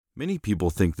Many people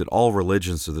think that all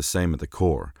religions are the same at the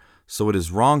core, so it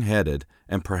is wrong-headed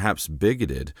and perhaps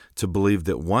bigoted to believe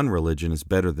that one religion is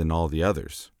better than all the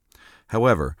others.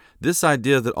 However, this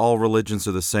idea that all religions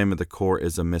are the same at the core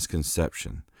is a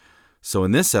misconception. So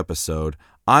in this episode,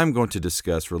 I'm going to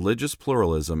discuss religious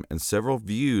pluralism and several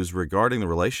views regarding the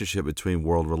relationship between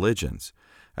world religions.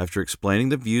 After explaining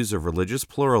the views of religious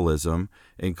pluralism,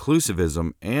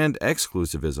 inclusivism, and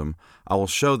exclusivism, I will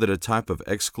show that a type of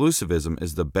exclusivism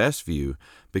is the best view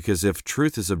because if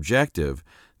truth is objective,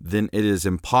 then it is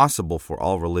impossible for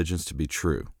all religions to be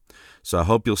true. So I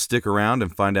hope you'll stick around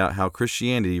and find out how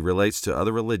Christianity relates to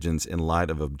other religions in light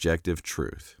of objective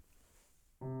truth.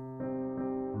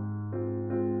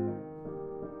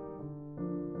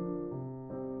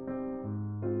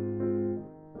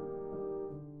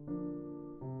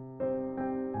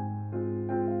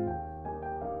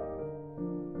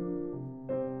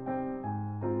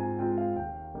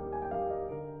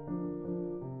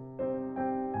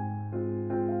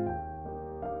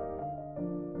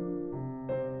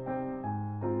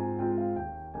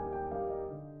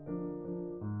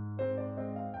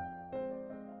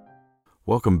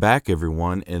 Welcome back,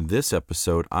 everyone. In this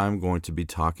episode, I'm going to be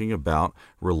talking about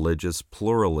religious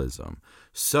pluralism.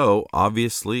 So,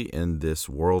 obviously, in this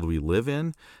world we live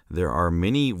in, there are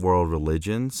many world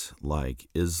religions like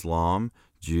Islam,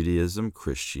 Judaism,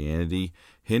 Christianity,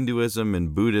 Hinduism,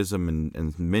 and Buddhism,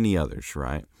 and many others,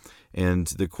 right? And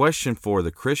the question for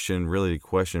the Christian, really the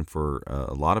question for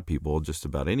a lot of people, just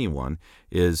about anyone,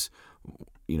 is,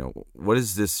 what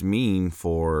does this mean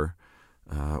for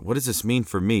what does this mean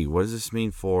for me? What does this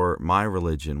mean for my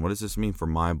religion? What does this mean for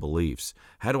my beliefs?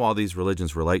 How do all these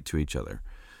religions relate to each other?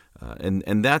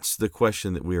 And that's the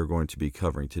question that we are going to be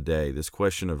covering today, this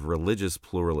question of religious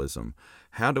pluralism.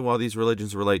 How do all these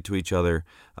religions relate to each other?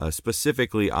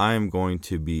 Specifically, I am going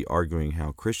to be arguing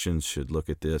how Christians should look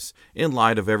at this in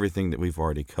light of everything that we've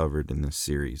already covered in this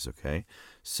series, okay?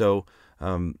 So,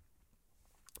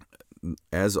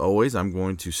 as always, I'm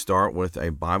going to start with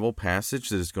a Bible passage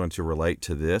that is going to relate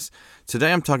to this.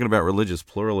 Today I'm talking about religious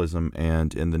pluralism,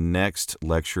 and in the next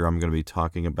lecture I'm going to be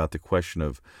talking about the question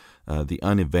of the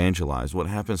unevangelized. What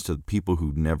happens to people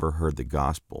who never heard the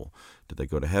gospel? Do they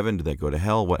go to heaven? Do they go to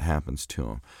hell? What happens to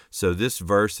them? So this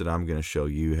verse that I'm going to show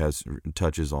you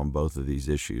touches on both of these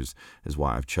issues, is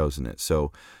why I've chosen it.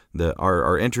 So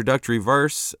our introductory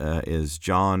verse is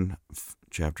John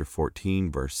chapter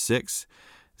 14, verse 6.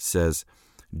 Says,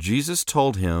 Jesus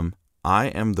told him, I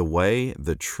am the way,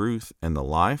 the truth, and the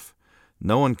life.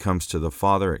 No one comes to the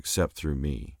Father except through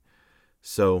me.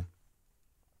 So,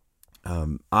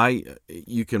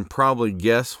 you can probably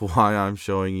guess why I'm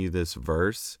showing you this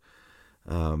verse.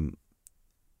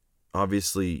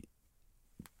 Obviously,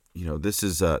 this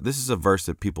is a verse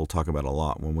that people talk about a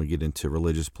lot when we get into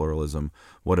religious pluralism.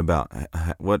 What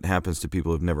happens to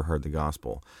people who've never heard the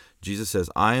gospel? Jesus says,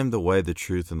 I am the way, the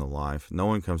truth, and the life. No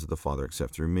one comes to the Father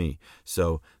except through me.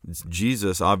 So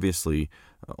Jesus, obviously,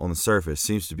 on the surface,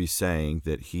 seems to be saying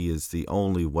that he is the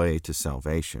only way to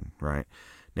salvation, right?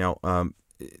 Now,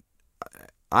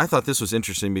 I thought this was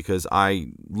interesting because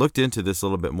I looked into this a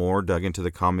little bit more, dug into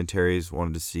the commentaries,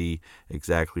 wanted to see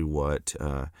exactly what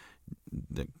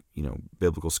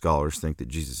biblical scholars think that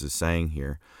Jesus is saying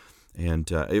here.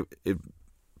 And it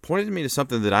pointed me to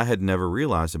something that I had never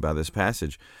realized about this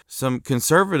passage. Some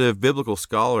conservative biblical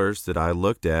scholars that I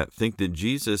looked at think that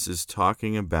Jesus is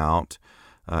talking about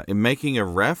and making a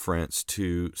reference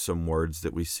to some words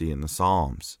that we see in the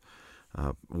Psalms.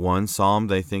 One psalm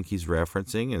they think he's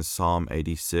referencing is Psalm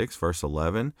 86, verse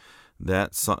 11.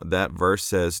 That verse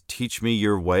says, Teach me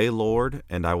your way, Lord,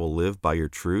 and I will live by your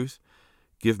truth.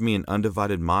 Give me an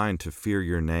undivided mind to fear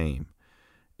your name.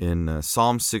 In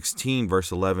Psalm 16,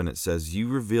 verse 11, it says, You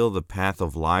reveal the path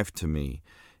of life to me.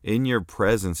 In your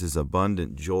presence is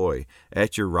abundant joy.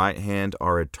 At your right hand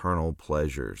are eternal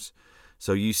pleasures.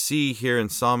 So you see here in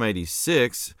Psalm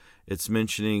 86, it's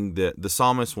mentioning that the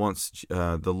psalmist wants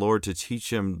the Lord to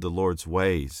teach him the Lord's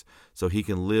ways so he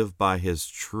can live by his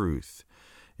truth.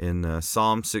 In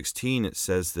Psalm 16, it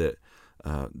says that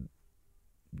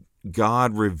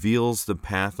God reveals the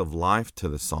path of life to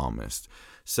the psalmist.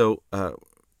 So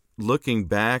looking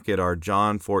back at our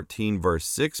John 14, verse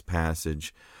 6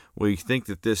 passage, we think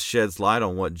that this sheds light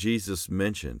on what Jesus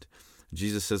mentioned.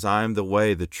 Jesus says, I am the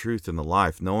way, the truth, and the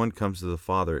life. No one comes to the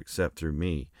Father except through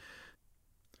me.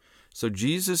 So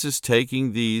Jesus is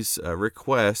taking these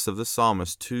requests of the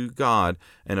psalmist to God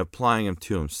and applying them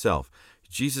to himself.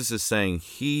 Jesus is saying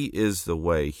he is the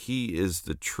way, he is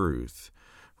the truth,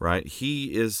 right?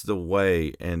 He is the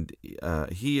way, and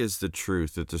he is the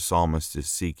truth that the psalmist is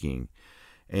seeking.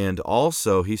 And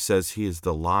also he says he is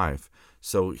the life.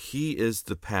 So he is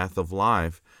the path of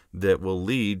life that will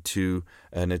lead to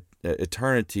an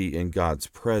eternity in God's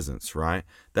presence, right?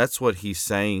 That's what he's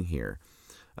saying here.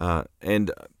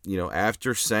 And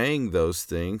after saying those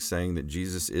things, saying that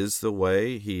Jesus is the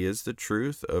way, he is the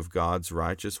truth of God's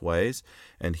righteous ways,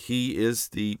 and he is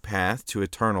the path to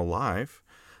eternal life,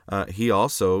 he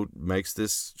also makes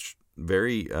this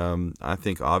very, I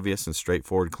think, obvious and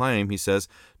straightforward claim. He says,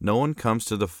 "No one comes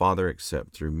to the Father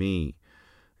except through me."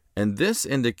 And this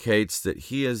indicates that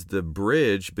he is the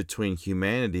bridge between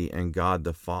humanity and God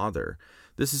the Father.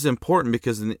 This is important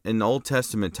because in Old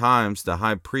Testament times, the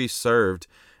high priest served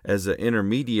as an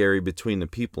intermediary between the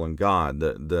people and God.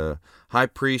 The high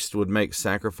priest would make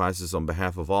sacrifices on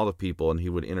behalf of all the people, and he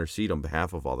would intercede on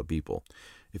behalf of all the people.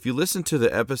 If you listen to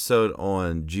the episode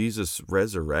on Jesus'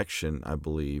 resurrection, I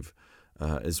believe,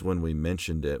 is when we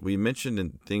mentioned it. We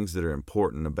mentioned things that are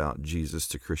important about Jesus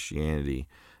to Christianity.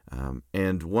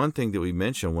 And one thing that we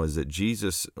mentioned was that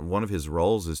Jesus, one of his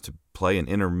roles is to play an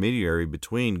intermediary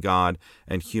between God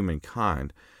and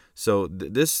humankind. So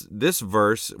this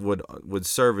verse would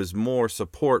serve as more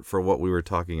support for what we were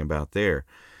talking about there.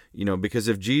 Because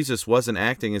if Jesus wasn't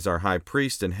acting as our high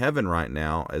priest in heaven right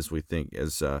now, as we think,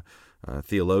 as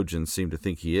theologians seem to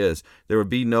think he is, there would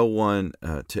be no one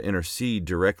to intercede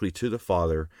directly to the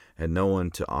Father and no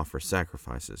one to offer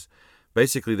sacrifices.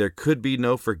 Basically, there could be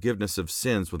no forgiveness of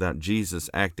sins without Jesus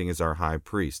acting as our high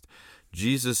priest.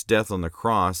 Jesus' death on the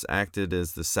cross acted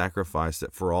as the sacrifice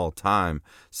that for all time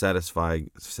satisfies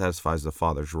the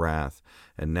Father's wrath.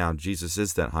 And now Jesus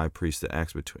is that high priest that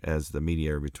acts as the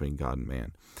mediator between God and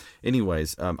man.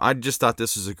 Anyways, I just thought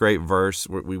this was a great verse.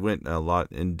 We went a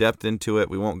lot in depth into it.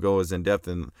 We won't go as in depth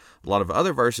in a lot of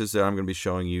other verses that I'm going to be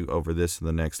showing you over this in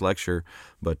the next lecture.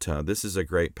 But this is a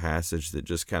great passage that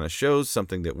just kind of shows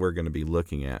something that we're going to be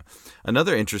looking at.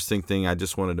 Another interesting thing I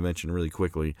just wanted to mention really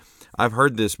quickly. I've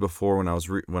heard this before when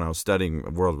I was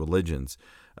studying world religions.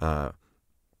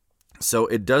 So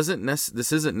it doesn't.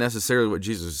 This isn't necessarily what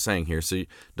Jesus is saying here. So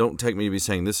don't take me to be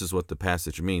saying this is what the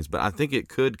passage means. But I think it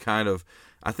could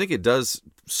I think it does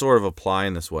sort of apply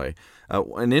in this way.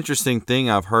 An interesting thing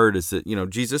I've heard is that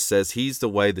Jesus says he's the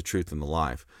way, the truth, and the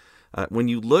life. When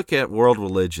you look at world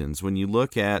religions, when you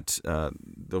look at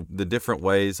the different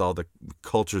ways all the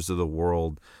cultures of the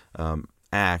world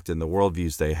act and the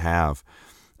worldviews they have,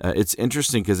 it's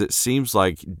interesting because it seems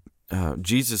like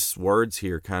Jesus' words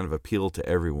here kind of appeal to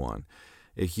everyone.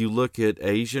 If you look at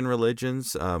Asian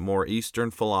religions, more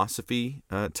Eastern philosophy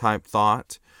type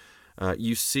thought,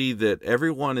 you see that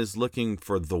everyone is looking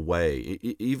for the way.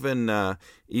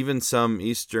 Even some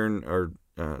Eastern or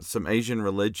some Asian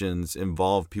religions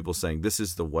involve people saying this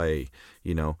is the way.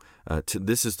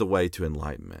 This is the way to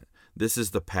enlightenment. This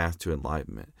is the path to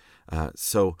enlightenment.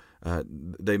 So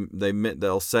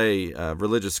they'll say,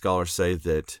 religious scholars say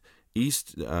that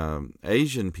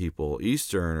Asian people,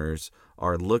 Easterners,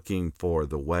 are looking for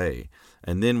the way.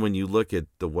 And then when you look at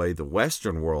the way the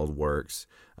Western world works,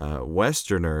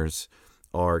 Westerners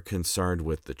are concerned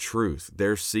with the truth.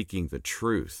 They're seeking the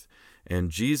truth.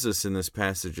 And Jesus in this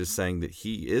passage is saying that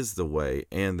he is the way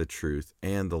and the truth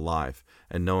and the life,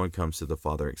 and no one comes to the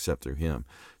Father except through him.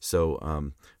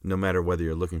 So no matter whether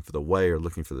you're looking for the way or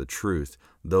looking for the truth,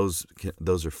 those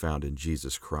are found in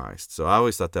Jesus Christ. So I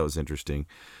always thought that was interesting.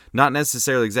 Not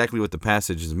necessarily exactly what the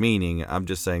passage is meaning. I'm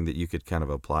just saying that you could kind of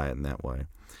apply it in that way.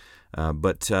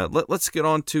 But let's get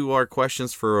on to our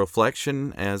questions for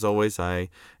reflection. As always, I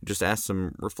just ask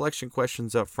some reflection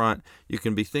questions up front. You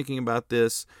can be thinking about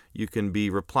this. You can be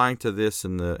replying to this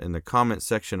in the comment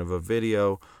section of a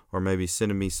video, or maybe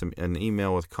sending me an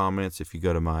email with comments. If you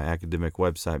go to my academic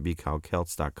website,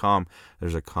 bkylekelts.com,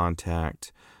 there's a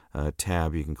contact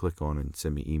tab you can click on and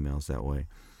send me emails that way.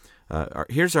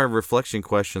 Here's our reflection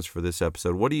questions for this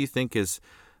episode. What do you think is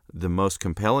the most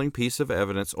compelling piece of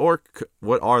evidence, or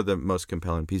what are the most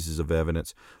compelling pieces of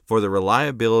evidence for the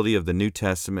reliability of the New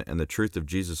Testament and the truth of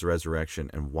Jesus' resurrection,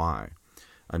 and why?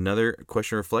 Another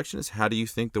question reflection is, how do you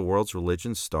think the world's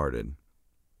religions started?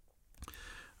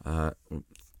 A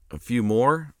few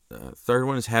more. Third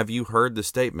one is, have you heard the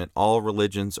statement, all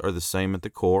religions are the same at the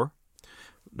core?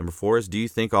 Number 4 is, do you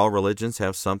think all religions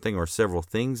have something or several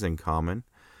things in common?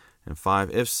 And 5,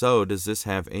 if so, does this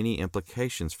have any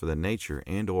implications for the nature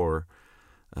and or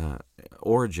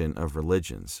origin of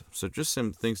religions? So just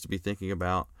some things to be thinking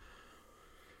about.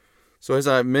 So as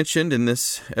I mentioned in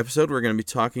this episode, we're going to be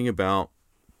talking about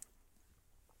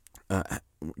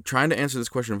trying to answer this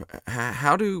question of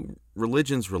how do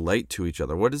religions relate to each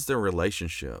other? What is their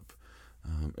relationship?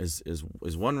 Is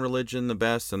one religion the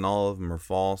best and all of them are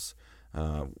false?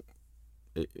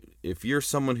 if you're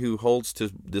someone who holds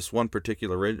to this one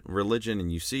particular religion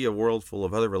and you see a world full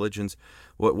of other religions,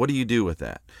 what do you do with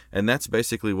that? And that's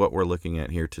basically what we're looking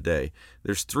at here today.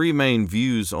 There's three main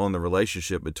views on the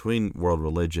relationship between world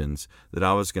religions that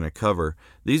I was going to cover.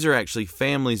 These are actually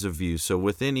families of views. So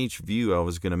within each view, I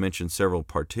was going to mention several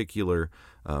particular,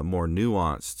 more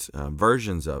nuanced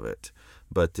versions of it.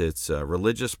 But it's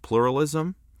religious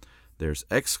pluralism, there's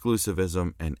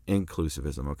exclusivism, and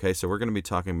inclusivism. Okay, so we're going to be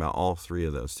talking about all three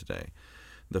of those today.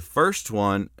 The first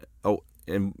one,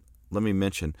 and let me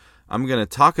mention, I'm going to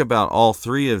talk about all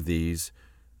three of these,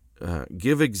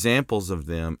 give examples of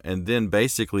them, and then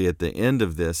basically at the end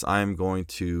of this, I'm going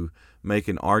to make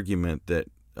an argument that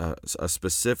a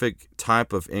specific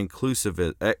type of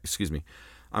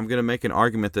I'm going to make an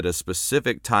argument that a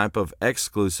specific type of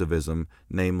exclusivism,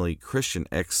 namely Christian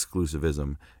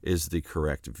exclusivism, is the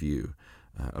correct view.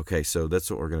 Okay, so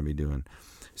that's what we're going to be doing.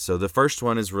 So the first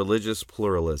one is religious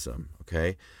pluralism.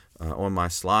 Okay, on my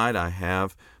slide I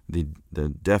have the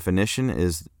definition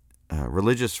is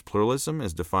religious pluralism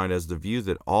is defined as the view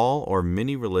that all or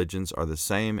many religions are the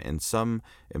same in some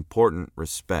important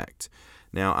respect.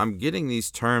 Now, I'm getting these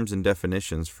terms and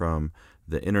definitions from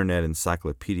the Internet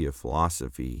Encyclopedia of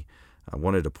Philosophy. I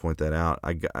wanted to point that out.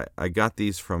 I got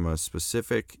these from a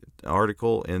specific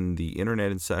article in the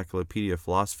Internet Encyclopedia of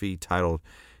Philosophy titled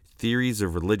Theories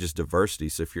of Religious Diversity.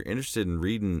 So if you're interested in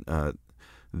reading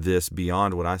this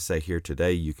beyond what I say here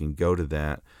today, you can go to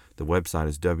that. The website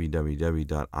is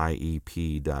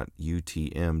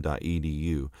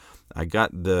www.iep.utm.edu. I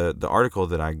got the article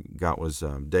that I got was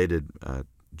dated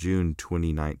June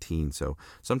 2019. So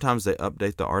sometimes they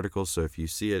update the article. So if you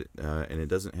see it and it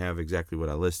doesn't have exactly what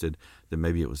I listed, then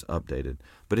maybe it was updated.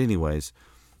 But anyways,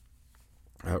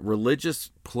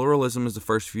 religious pluralism is the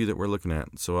first view that we're looking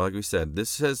at. So like we said, this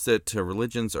says that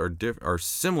religions are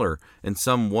similar in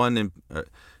some one.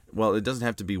 Well, it doesn't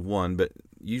have to be one, but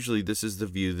usually this is the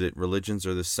view that religions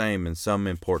are the same in some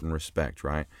important respect,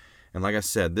 right? And like I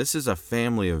said, this is a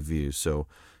family of views. So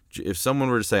if someone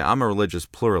were to say, I'm a religious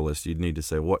pluralist, you'd need to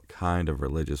say, what kind of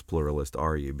religious pluralist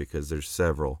are you? Because there's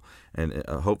several, and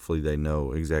hopefully they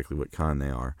know exactly what kind they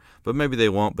are. But maybe they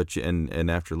won't, but and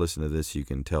after listening to this, you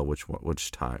can tell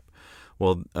which type.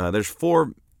 Well, there's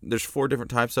four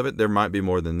different types of it. There might be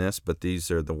more than this, but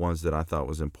these are the ones that I thought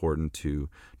was important to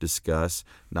discuss.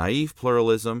 Naive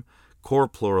pluralism, core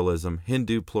pluralism,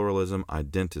 Hindu pluralism,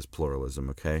 identist pluralism,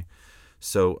 okay?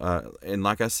 So, and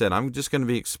like I said, I'm just going to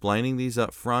be explaining these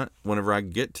up front. Whenever I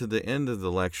get to the end of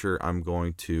the lecture, I'm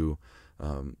going to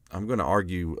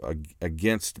argue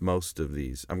against most of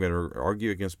these. I'm going to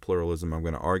argue against pluralism. I'm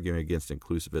going to argue against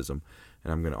inclusivism,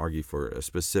 and I'm going to argue for a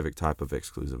specific type of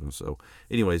exclusivism. So,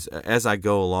 anyways, as I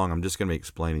go along, I'm just going to be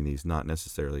explaining these, not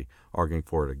necessarily arguing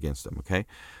for it against them. Okay,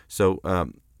 so.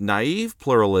 Naive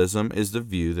pluralism is the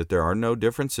view that there are no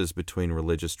differences between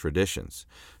religious traditions.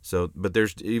 So, but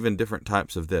there's even different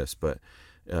types of this. But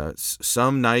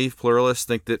some naive pluralists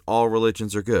think that all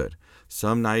religions are good.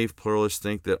 Some naive pluralists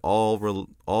think that all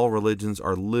religions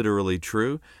are literally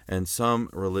true, and some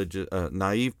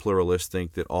naive pluralists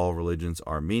think that all religions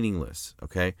are meaningless.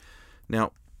 Okay,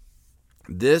 now.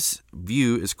 This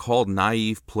view is called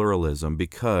naive pluralism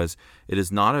because it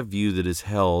is not a view that is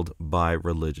held by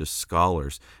religious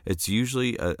scholars. It's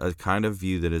usually a kind of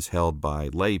view that is held by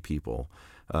lay people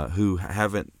who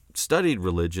haven't studied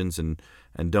religions and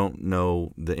don't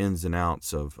know the ins and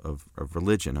outs of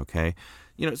religion, okay?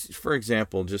 You know, for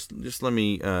example, just let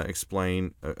me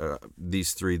explain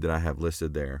these three that I have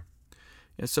listed there.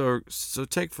 Yeah, so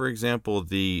take, for example,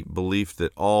 the belief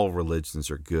that all religions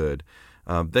are good.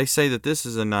 They say that this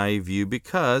is a naive view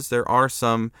because there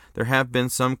have been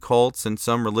some cults and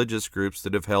some religious groups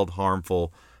that have held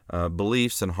harmful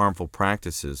beliefs and harmful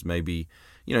practices. Maybe,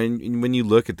 you know, when you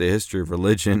look at the history of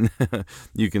religion,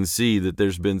 you can see that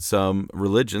there's been some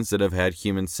religions that have had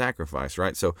human sacrifice,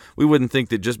 right? So we wouldn't think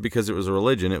that just because it was a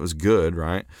religion, it was good,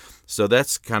 right? So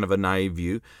that's kind of a naive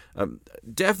view.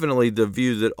 Definitely the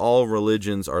view that all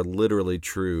religions are literally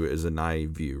true is a naive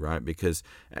view, right? Because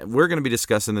we're going to be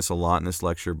discussing this a lot in this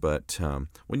lecture, but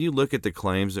when you look at the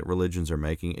claims that religions are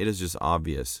making, it is just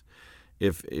obvious.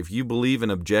 If you believe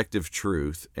in objective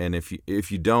truth, and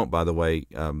if you don't, by the way,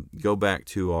 go back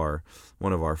to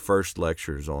one of our first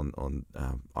lectures on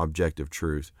objective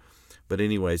truth. But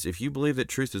anyways, if you believe that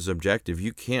truth is objective,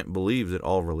 you can't believe that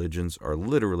all religions are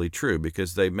literally true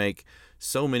because they make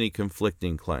so many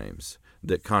conflicting claims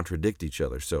that contradict each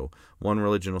other. So one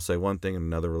religion will say one thing and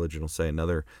another religion will say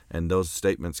another, and those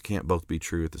statements can't both be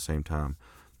true at the same time.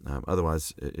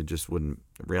 Otherwise,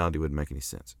 reality wouldn't make any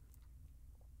sense.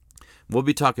 We'll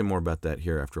be talking more about that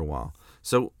here after a while.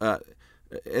 So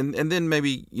And then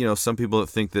maybe, some people that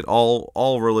think that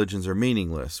all religions are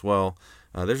meaningless. Well,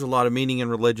 there's a lot of meaning in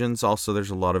religions. Also, there's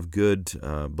a lot of good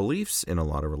beliefs in a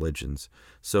lot of religions.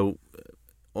 So,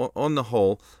 on the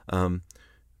whole,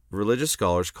 religious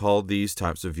scholars call these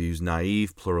types of views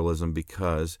naive pluralism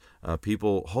because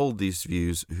people hold these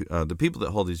views. The people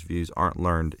that hold these views aren't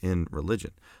learned in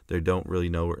religion. They don't really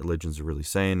know what religions are really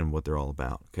saying and what they're all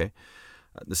about. Okay.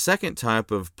 The second type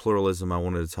of pluralism I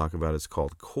wanted to talk about is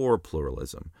called core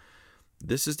pluralism.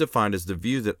 This is defined as the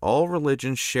view that all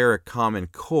religions share a common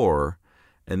core,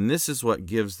 and this is what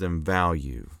gives them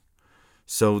value.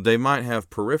 So they might have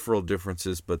peripheral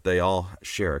differences, but they all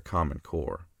share a common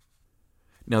core.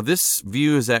 Now, this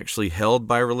view is actually held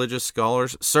by religious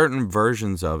scholars, certain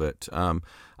versions of it.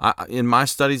 In my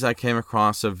studies, I came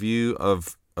across a view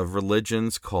of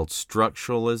religions called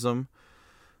structuralism.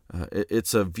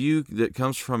 It's a view that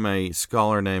comes from a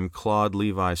scholar named Claude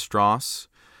Lévi-Strauss.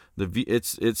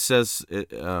 It says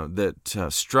that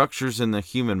structures in the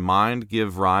human mind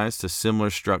give rise to similar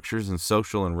structures in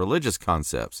social and religious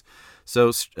concepts. So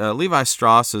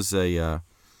Lévi-Strauss is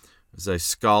a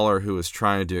scholar who is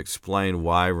trying to explain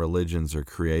why religions are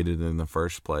created in the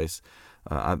first place.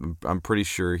 I'm pretty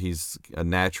sure he's a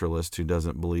naturalist who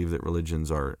doesn't believe that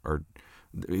religions are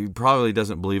he probably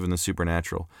doesn't believe in the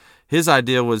supernatural. His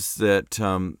idea was that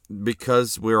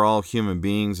because we're all human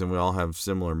beings and we all have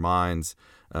similar minds,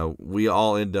 we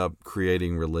all end up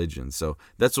creating religion. So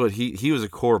that's what he was a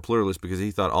core pluralist because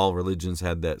he thought all religions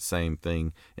had that same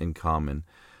thing in common.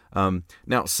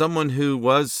 Now, someone who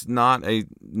was not a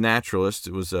naturalist,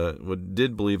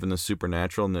 did believe in the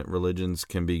supernatural and that religions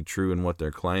can be true in what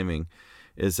they're claiming,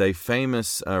 is a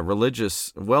famous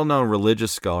well-known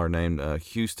religious scholar named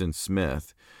Huston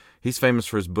Smith. He's famous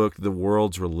for his book, The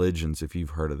World's Religions, if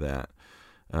you've heard of that.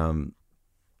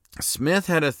 Smith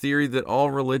had a theory that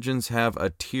all religions have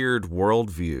a tiered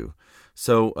worldview.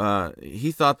 So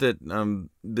he thought that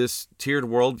this tiered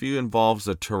worldview involves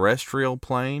a terrestrial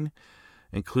plane,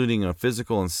 including a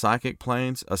physical and psychic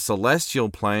planes, a celestial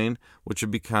plane, which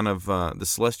would be the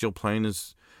celestial plane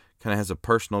has a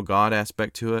personal God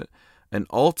aspect to it, an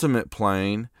ultimate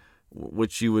plane,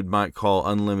 which you might call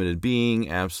unlimited being,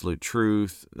 absolute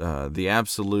truth, the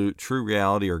absolute true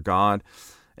reality or God.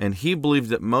 And he believed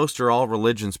that most or all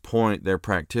religions point their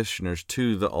practitioners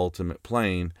to the ultimate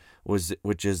plane,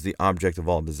 which is the object of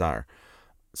all desire.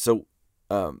 So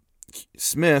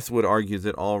Smith would argue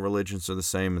that all religions are the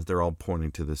same, that they're all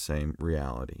pointing to the same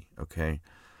reality. Okay.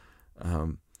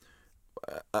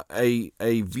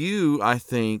 A view, I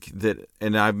think that,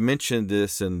 and I've mentioned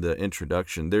this in the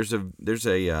introduction, there's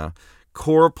a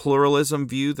core pluralism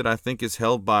view that I think is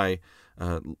held by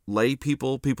lay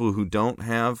people who don't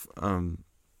have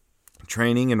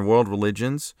training in world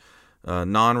religions,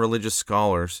 non-religious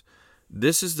scholars.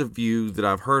 This is the view that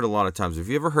I've heard a lot of times. Have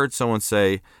you ever heard someone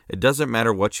say, it doesn't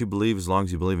matter what you believe as long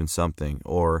as you believe in something,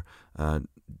 or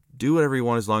do whatever you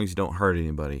want as long as you don't hurt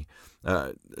anybody?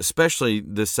 Especially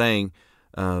the saying,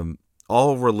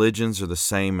 all religions are the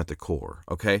same at the core.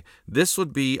 Okay, this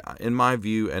would be, in my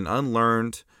view, an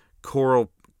unlearned core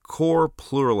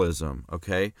pluralism.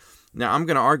 Okay, now I'm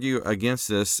going to argue against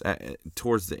this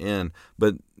towards the end,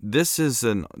 but this is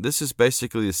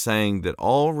basically the saying that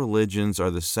all religions are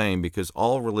the same because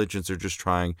all religions are just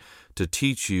trying to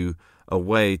teach you a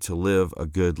way to live a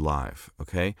good life.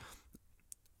 Okay.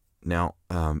 Now,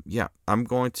 I'm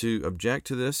going to object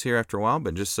to this here after a while,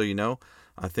 but just so you know,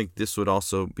 I think this would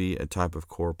also be a type of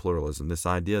core pluralism. This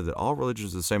idea that all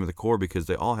religions are the same at the core because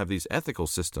they all have these ethical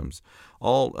systems.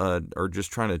 All are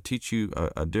just trying to teach you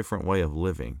a different way of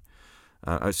living.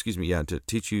 To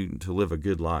teach you to live a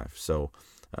good life. So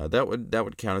that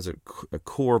would count as a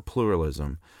core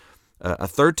pluralism. A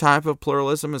third type of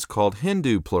pluralism is called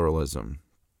Hindu pluralism.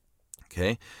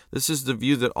 Okay, this is the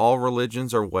view that all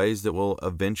religions are ways that will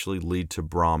eventually lead to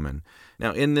Brahman.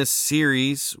 Now, in this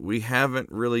series, we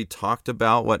haven't really talked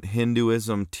about what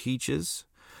Hinduism teaches.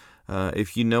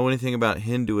 If you know anything about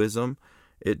Hinduism,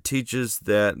 it teaches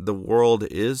that the world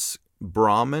is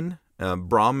Brahman.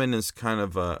 Brahman is kind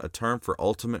of a term for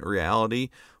ultimate reality,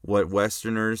 what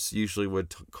Westerners usually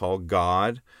would call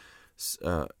God.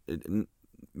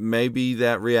 Maybe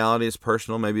that reality is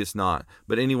personal, maybe it's not.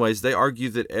 But anyways, they argue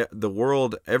that the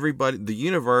world, everybody, the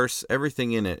universe,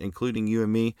 everything in it, including you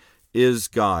and me, is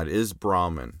God, is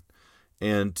Brahman.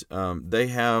 And they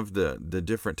have the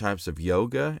different types of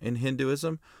yoga in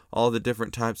Hinduism, all the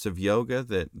different types of yoga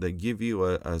that give you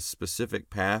a specific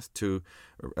path to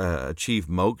achieve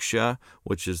moksha,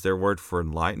 which is their word for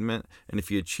enlightenment. And if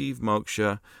you achieve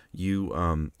moksha, you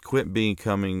quit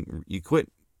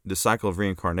the cycle of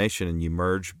reincarnation and you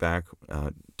merge back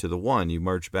to the one. You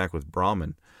merge back with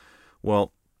Brahman.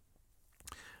 Well,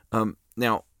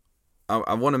 now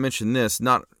I want to mention this.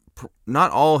 Not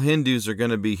all Hindus are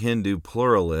going to be Hindu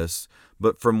pluralists,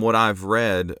 but from what I've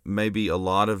read, maybe a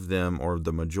lot of them, or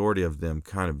the majority of them,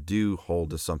 kind of do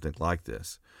hold to something like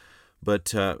this.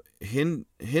 But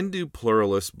Hindu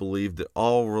pluralists believe that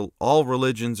all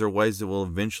religions are ways that will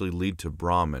eventually lead to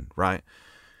Brahman, right?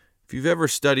 If you've ever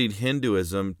studied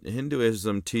Hinduism,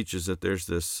 Hinduism teaches that there's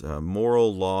this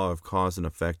moral law of cause and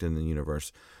effect in the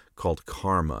universe called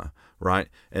karma, right?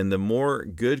 And the more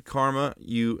good karma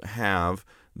you have,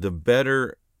 the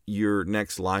better your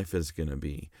next life is going to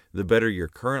be. The better your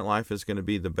current life is going to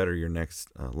be, the better your next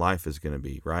life is going to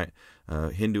be, right?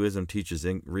 Hinduism teaches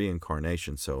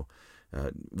reincarnation. So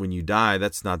when you die,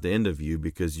 that's not the end of you,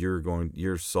 because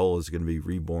your soul is going to be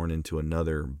reborn into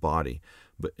another body.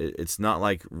 But it's not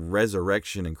like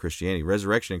resurrection in Christianity.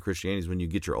 Resurrection in Christianity is when you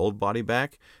get your old body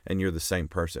back and you're the same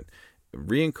person.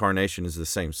 Reincarnation is the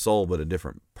same soul, but a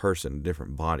different person, a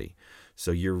different body.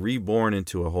 So you're reborn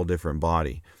into a whole different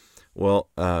body. Well,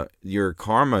 your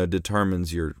karma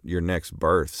determines your next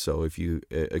birth. So if you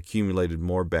accumulated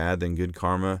more bad than good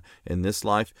karma in this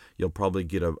life, you'll probably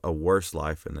get a worse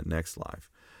life in the next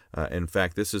life. In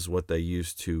fact, this is what they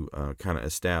used to kind of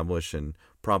establish and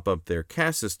prop up their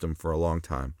caste system for a long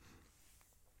time.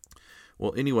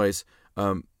 Well, anyways,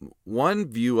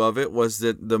 one view of it was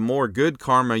that the more good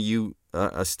karma you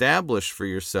establish for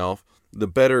yourself, the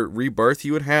better rebirth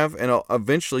you would have, and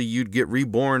eventually you'd get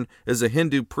reborn as a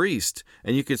Hindu priest,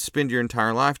 and you could spend your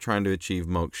entire life trying to achieve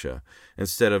moksha,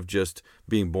 instead of just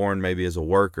being born maybe as a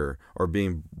worker or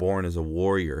being born as a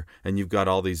warrior, and you've got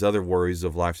all these other worries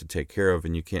of life to take care of,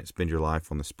 and you can't spend your life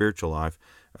on the spiritual life,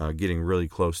 getting really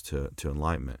close to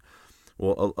enlightenment.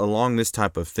 Well, along this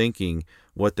type of thinking,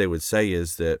 what they would say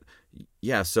is that,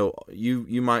 yeah, so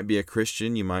you might be a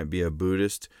Christian, you might be a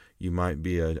Buddhist, you might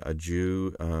be a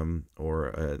Jew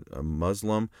or a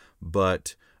Muslim,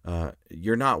 but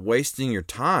you're not wasting your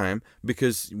time,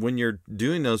 because when you're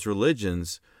doing those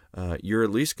religions, you're at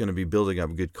least going to be building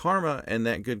up good karma, and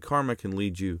that good karma can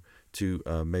lead you to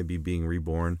maybe being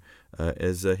reborn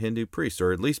as a Hindu priest,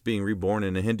 or at least being reborn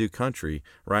in a Hindu country,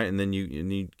 right? And then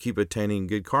you keep attaining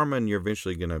good karma, and you're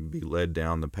eventually going to be led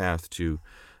down the path to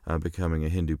becoming a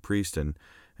Hindu priest and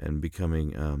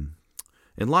becoming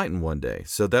enlightened one day.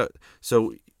 So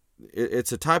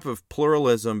it's a type of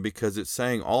pluralism, because it's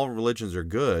saying all religions are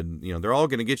good. They're all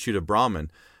going to get you to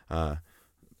Brahman.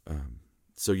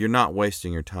 So you're not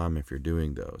wasting your time if you're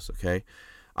doing those. Okay,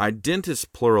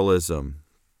 Identist pluralism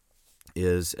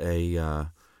is a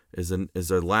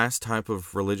last type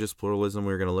of religious pluralism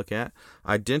we're going to look at.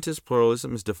 Identist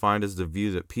pluralism is defined as the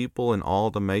view that people in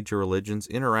all the major religions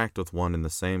interact with one in the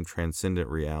same transcendent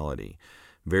reality,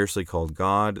 variously called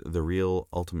God, the real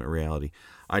ultimate reality.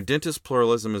 Identist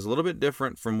pluralism is a little bit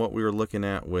different from what we were looking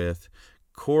at with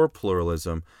core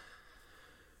pluralism.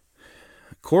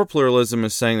 Core pluralism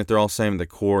is saying that they're all same at the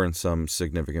core in some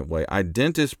significant way.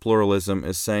 Identist pluralism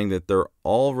is saying that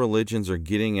all religions are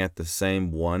getting at the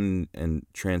same one and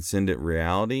transcendent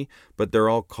reality, but they're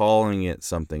all calling it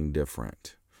something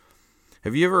different.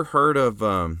 Have you ever heard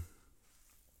of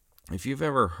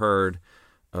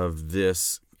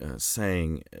this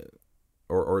saying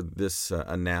or this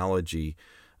analogy?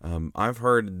 I've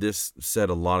heard this said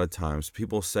a lot of times.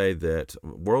 People say that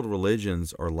world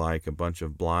religions are like a bunch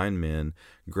of blind men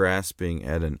grasping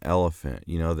at an elephant.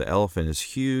 The elephant is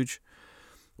huge.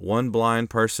 One blind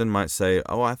person might say,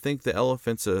 "Oh, I think the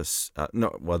elephant's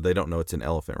no." Well, they don't know it's an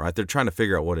elephant, right? They're trying to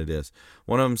figure out what it is.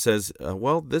 One of them says,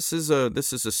 "Well, this is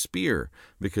a spear,"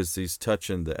 because he's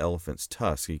touching the elephant's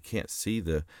tusk. He can't see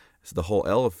the whole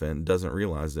elephant. Doesn't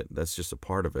realize that that's just a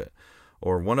part of it.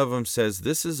 Or one of them says,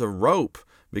 "This is a rope,"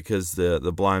 because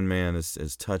the blind man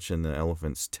is touching the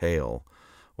elephant's tail.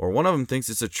 Or one of them thinks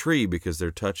it's a tree because they're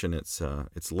touching its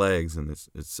legs, and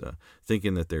it's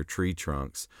thinking that they're tree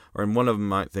trunks. Or one of them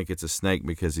might think it's a snake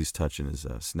because he's touching his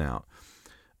snout.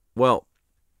 Well,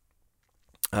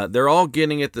 they're all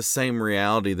getting at the same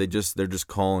reality. They're just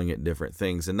calling it different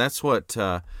things, and that's what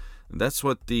the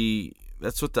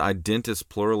Identist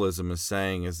pluralism is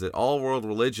saying, is that all world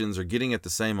religions are getting at the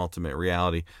same ultimate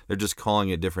reality. They're just calling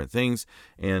it different things,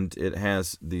 and it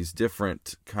has these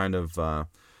different kind of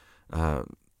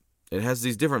it has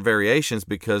these different variations,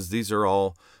 because these are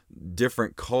all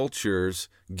different cultures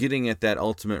getting at that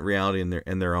ultimate reality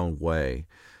in their own way.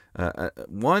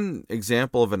 One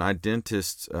example of an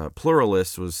Identist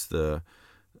pluralist was the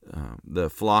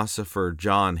philosopher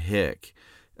John Hick.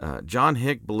 John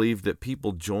Hick believed that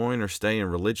people join or stay in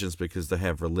religions because they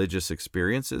have religious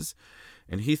experiences,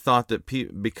 and he thought that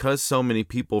because so many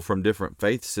people from different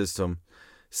faith systems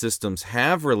systems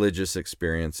have religious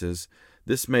experiences,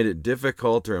 this made it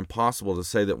difficult or impossible to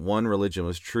say that one religion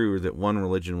was true or that one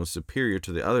religion was superior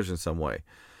to the others in some way.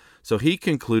 So he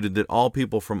concluded that all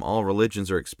people from all religions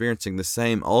are experiencing the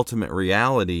same ultimate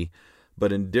reality,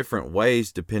 but in different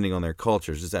ways depending on their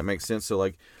cultures. Does that make sense? So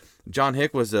like John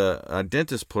Hick was a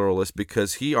identist pluralist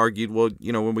because he argued, well,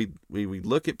 when we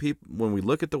look at people, when we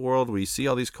look at the world, we see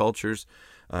all these cultures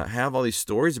have all these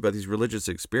stories about these religious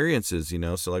experiences,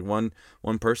 So like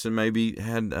one person maybe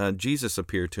had Jesus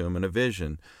appear to him in a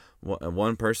vision.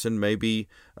 One person maybe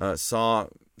saw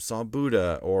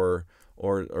Buddha or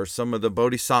some of the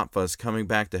bodhisattvas coming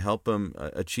back to help them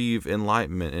achieve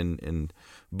enlightenment in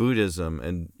Buddhism,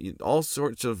 and all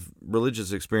sorts of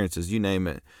religious experiences, you name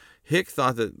it. Hick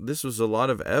thought that this was a lot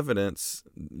of evidence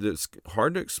that's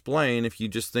hard to explain if you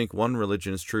just think one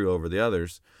religion is true over the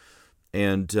others.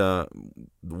 And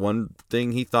one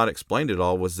thing he thought explained it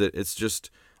all was that it's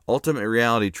just ultimate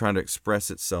reality trying to express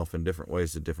itself in different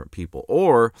ways to different people,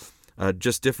 or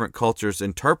just different cultures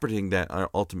interpreting that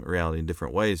ultimate reality in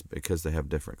different ways because they have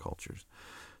different cultures.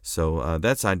 So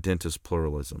that's identist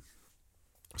pluralism.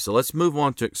 So let's move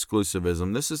on to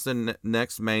exclusivism. This is the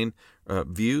next main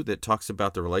view that talks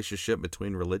about the relationship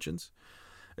between religions.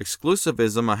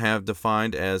 Exclusivism I have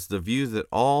defined as the view that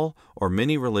all or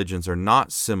many religions are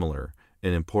not similar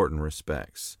in important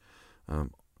respects.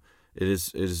 It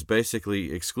is basically,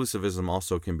 exclusivism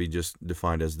also can be just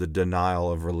defined as the denial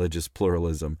of religious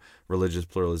pluralism. Religious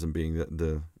pluralism being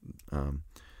the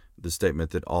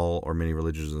statement that all or many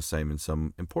religions are the same in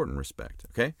some important respect.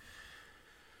 Okay.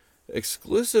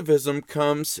 Exclusivism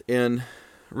comes in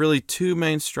really two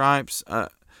main stripes.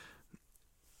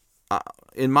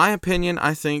 In my opinion,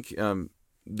 I think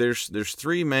there's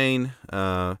three main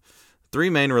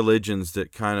religions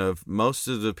that kind of most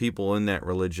of the people in that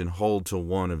religion hold to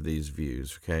one of these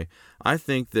views. Okay, I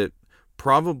think that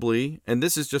probably, and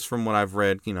this is just from what I've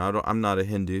read. I'm not a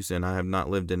Hindu, and I have not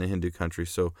lived in a Hindu country,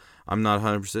 so I'm not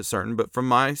 100% certain. But from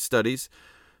my studies,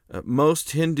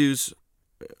 most Hindus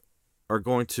are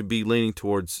going to be leaning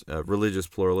towards religious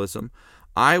pluralism.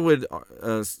 I would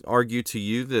argue to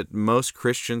you that most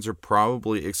Christians are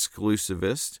probably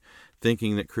exclusivist,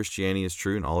 thinking that Christianity is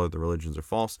true and all other religions are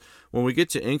false. When we get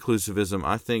to inclusivism,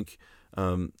 I think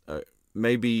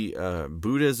maybe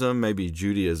Buddhism, maybe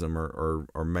Judaism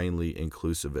are mainly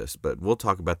inclusivist, but we'll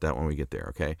talk about that when we get there,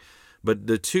 okay? But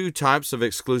the two types of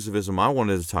exclusivism I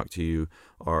wanted to talk to you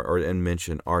and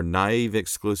mention are naive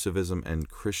exclusivism and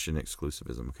Christian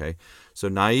exclusivism, okay? So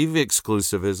naive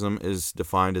exclusivism is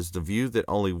defined as the view that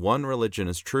only one religion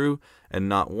is true and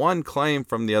not one claim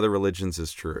from the other religions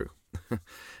is true.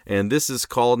 And this is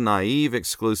called naive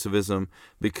exclusivism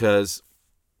because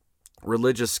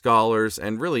religious scholars,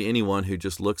 and really anyone who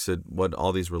just looks at what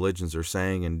all these religions are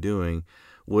saying and doing,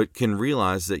 can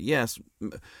realize that, yes,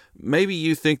 maybe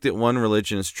you think that one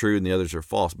religion is true and the others are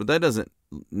false, but that doesn't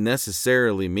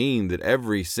necessarily mean that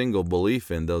every single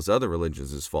belief in those other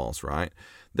religions is false, right?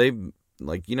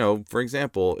 For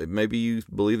example, maybe you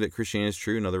believe that Christianity is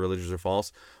true and other religions are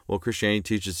false. Well, Christianity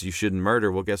teaches you shouldn't murder.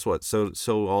 Well, guess what?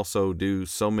 So also do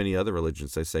so many other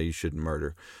religions. They say you shouldn't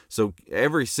murder. So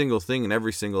every single thing in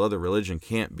every single other religion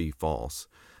can't be false.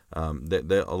 A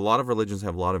lot of religions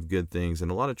have a lot of good things and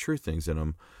a lot of true things in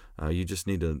them. You just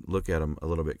need to look at them a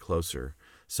little bit closer.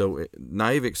 So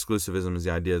naive exclusivism is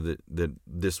the idea that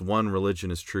this one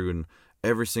religion is true and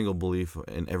every single belief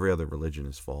in every other religion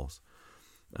is false.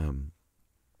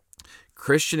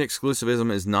 Christian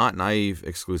exclusivism is not naive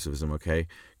exclusivism, okay?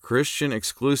 Christian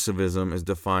exclusivism is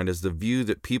defined as the view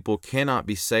that people cannot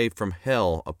be saved from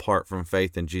hell apart from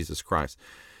faith in Jesus Christ.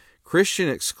 Christian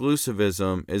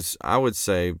exclusivism is, I would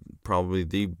say, probably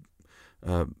the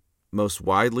most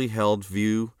widely held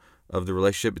view of the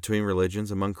relationship between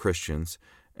religions among Christians,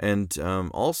 and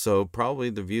also probably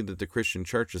the view that the Christian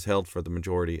church has held for the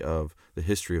majority of the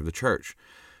history of the church.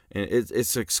 And it's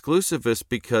exclusivist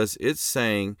because it's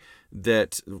saying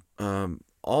that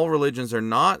all religions are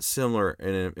not similar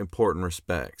in important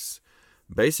respects.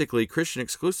 Basically, Christian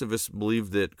exclusivists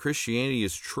believe that Christianity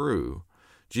is true.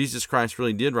 Jesus Christ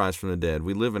really did rise from the dead.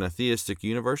 We live in a theistic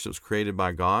universe that was created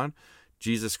by God.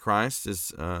 Jesus Christ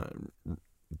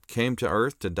came to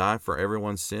earth to die for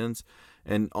everyone's sins,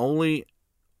 and only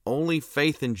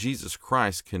faith in Jesus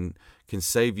Christ can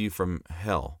save you from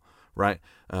hell, right?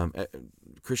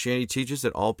 Christianity teaches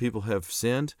that all people have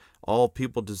sinned, all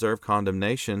people deserve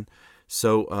condemnation,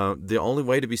 so the only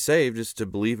way to be saved is to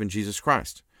believe in Jesus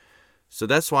Christ. So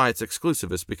that's why it's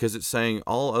exclusivist, because it's saying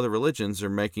all other religions are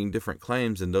making different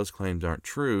claims and those claims aren't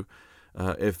true.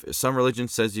 If some religion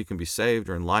says you can be saved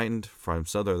or enlightened from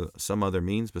some other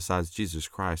means besides Jesus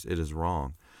Christ, it is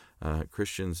wrong.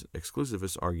 Christians,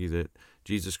 exclusivists, argue that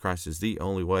Jesus Christ is the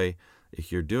only way.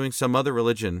 If you're doing some other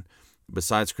religion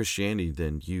besides Christianity,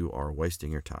 then you are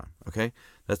wasting your time. Okay?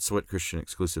 That's what Christian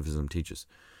exclusivism teaches.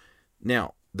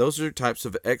 Now, those are types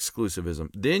of exclusivism.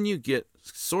 Then you get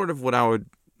sort of what I would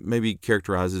maybe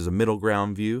characterize as a middle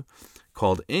ground view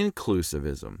called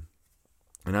inclusivism.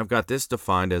 And I've got this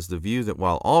defined as the view that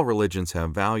while all religions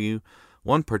have value,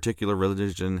 one particular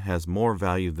religion has more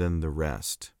value than the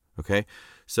rest. Okay?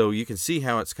 So you can see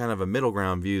how it's kind of a middle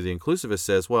ground view. The inclusivist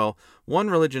says, well, one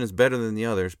religion is better than the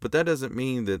others, but that doesn't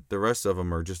mean that the rest of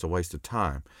them are just a waste of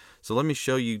time. So let me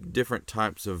show you different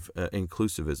types of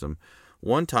inclusivism.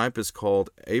 One type is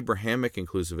called Abrahamic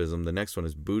inclusivism. The next one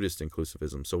is Buddhist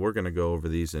inclusivism. So we're going to go over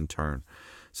these in turn.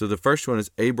 So the first one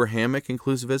is Abrahamic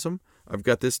inclusivism. I've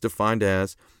got this defined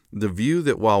as the view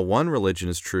that while one religion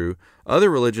is true,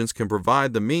 other religions can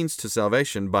provide the means to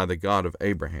salvation by the God of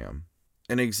Abraham.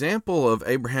 An example of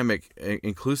Abrahamic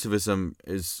inclusivism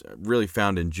is really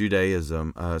found in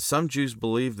Judaism. Some Jews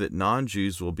believe that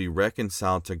non-Jews will be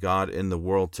reconciled to God in the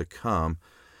world to come.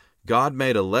 God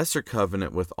made a lesser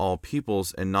covenant with all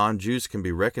peoples, and non-Jews can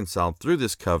be reconciled through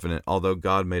this covenant, although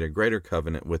God made a greater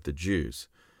covenant with the Jews.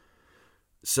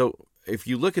 So if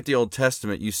you look at the Old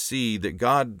Testament, you see that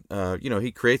God,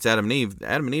 He creates Adam and Eve.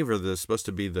 Adam and Eve are supposed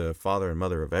to be the father and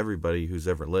mother of everybody who's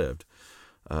ever lived.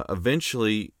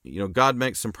 Eventually, God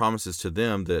makes some promises to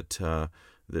them that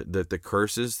the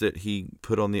curses that He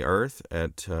put on the earth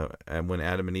and when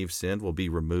Adam and Eve sinned will be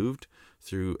removed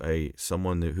through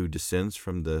someone who descends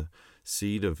from the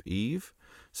seed of Eve.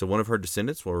 So one of her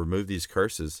descendants will remove these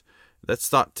curses. That's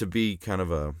thought to be kind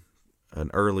of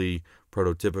an early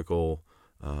prototypical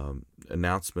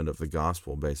announcement of the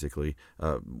gospel, basically.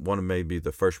 One of maybe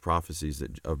the first prophecies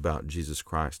about Jesus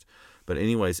Christ. But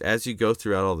anyways, as you go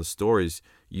throughout all the stories,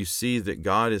 you see that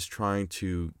God is trying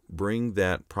to bring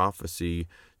that prophecy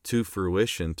to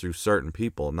fruition through certain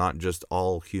people, not just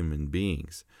all human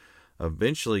beings.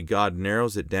 Eventually, God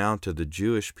narrows it down to the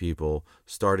Jewish people,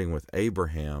 starting with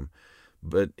Abraham.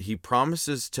 But He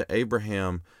promises to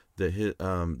Abraham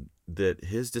that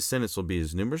his descendants will be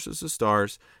as numerous as the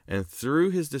stars, and through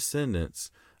his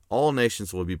descendants, all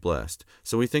nations will be blessed.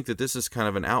 So we think that this is kind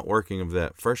of an outworking of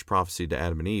that first prophecy to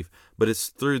Adam and Eve, but it's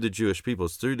through the Jewish people.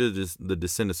 It's through the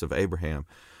descendants of Abraham.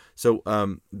 So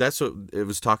that's what it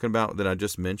was talking about that I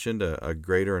just mentioned, a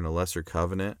greater and a lesser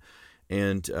covenant.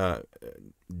 And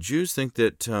Jews think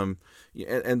that,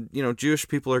 Jewish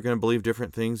people are going to believe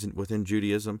different things within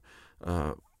Judaism.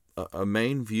 A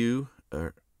main view, I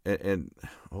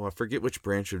forget which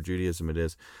branch of Judaism it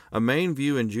is. A main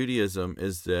view in Judaism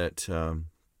is that a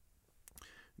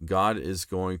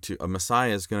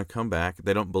Messiah is going to come back.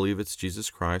 They don't believe it's Jesus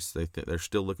Christ. They're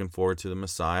still looking forward to the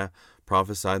Messiah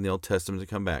prophesied in the Old Testament to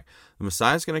come back. The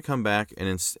Messiah is going to come back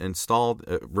and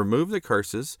remove the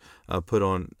curses put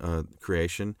on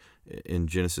creation in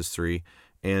Genesis 3,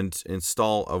 and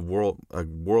install a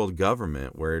world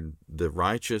government where the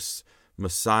righteous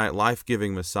Messiah,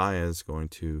 life-giving Messiah, is going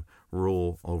to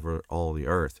rule over all the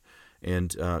earth.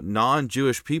 And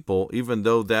non-Jewish people, even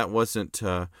though that wasn't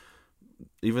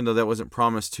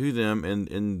promised to them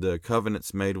in the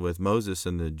covenants made with Moses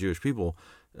and the Jewish people,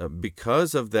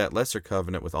 because of that lesser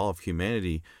covenant with all of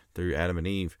humanity through Adam and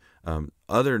Eve,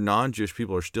 other non-Jewish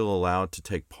people are still allowed to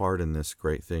take part in this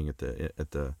great thing at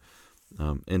the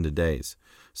end of days.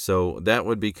 So that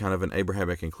would be kind of an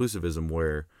Abrahamic inclusivism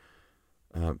where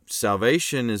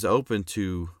salvation is open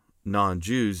to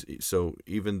non-Jews. So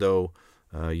even though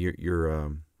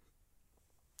even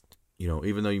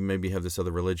though you maybe have this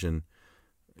other religion,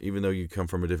 even though you come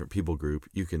from a different people group,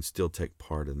 you can still take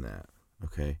part in that.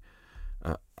 Okay,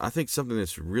 I think something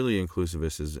that's really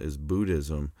inclusivist is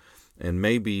Buddhism, and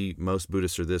maybe most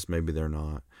Buddhists are this, maybe they're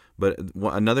not. But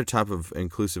another type of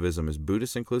inclusivism is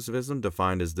Buddhist inclusivism,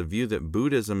 defined as the view that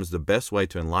Buddhism is the best way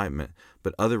to enlightenment,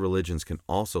 but other religions can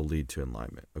also lead to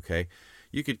enlightenment. Okay,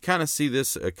 you could kind of see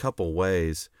this a couple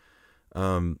ways.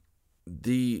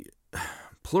 The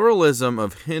pluralism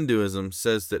of Hinduism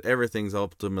says that everything's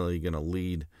ultimately going to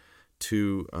lead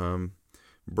to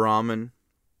Brahman.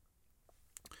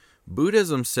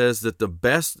 Buddhism says that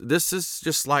this is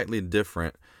just slightly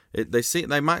different.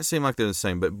 They might seem like they're the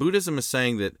same, but Buddhism is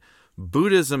saying that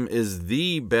Buddhism is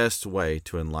the best way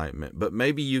to enlightenment, but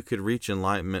maybe you could reach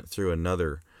enlightenment through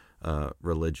another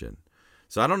religion.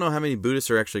 So I don't know how many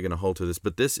Buddhists are actually going to hold to this,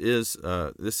 but this is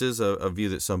a view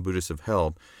that some Buddhists have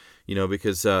held,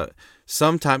 because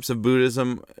some types of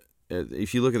Buddhism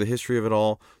if you look at the history of it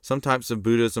all, some types of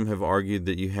Buddhism have argued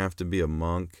that you have to be a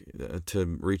monk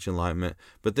to reach enlightenment.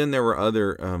 But then there were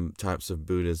other types of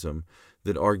Buddhism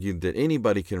that argued that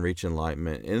anybody can reach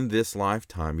enlightenment in this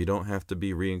lifetime. You don't have to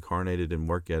be reincarnated and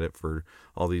work at it for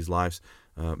all these lives.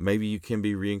 Maybe you can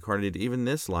be reincarnated even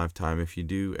this lifetime if you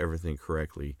do everything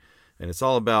correctly. And it's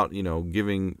all about,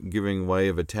 giving way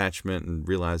of attachment and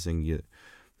realizing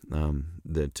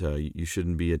that you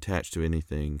shouldn't be attached to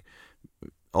anything,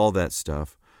 all that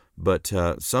stuff. But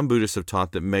some Buddhists have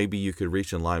taught that maybe you could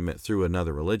reach enlightenment through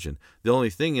another religion. The only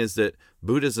thing is that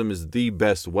Buddhism is the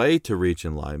best way to reach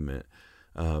enlightenment.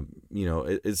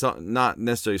 It's not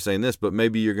necessarily saying this, but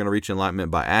maybe you're going to reach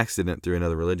enlightenment by accident through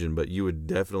another religion, but you would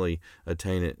definitely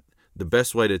attain it. The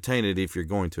best way to attain it, if you're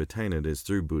going to attain it, is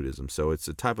through Buddhism. So it's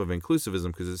a type of inclusivism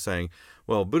because it's saying,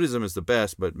 well, Buddhism is the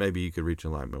best, but maybe you could reach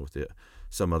enlightenment with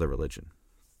some other religion.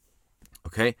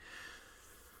 Okay?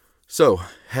 So,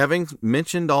 having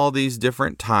mentioned all these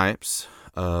different types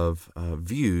of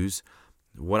views,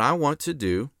 what I want to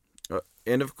do,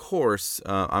 and of course,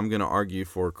 I'm going to argue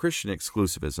for Christian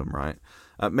exclusivism, right?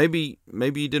 Maybe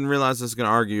you didn't realize I was going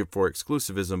to argue for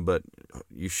exclusivism, but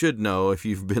you should know if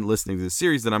you've been listening to this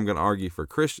series that I'm going to argue for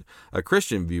a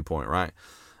Christian viewpoint, right?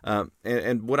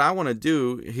 And what I want to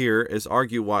do here is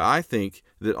argue why I think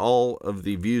that all of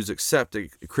the views except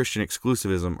Christian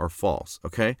exclusivism are false,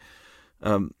 okay?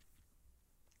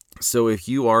 So if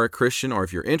you are a Christian or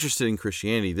if you're interested in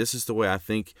Christianity, this is the way I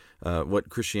think what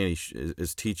Christianity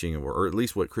is teaching, or at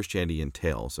least what Christianity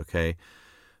entails, okay?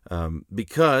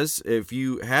 Because if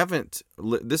you haven't,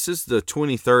 this is the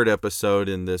 23rd episode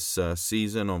in this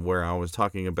season on where I was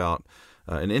talking about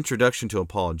an introduction to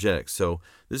apologetics. So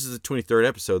this is the 23rd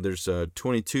episode. There's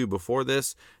 22 before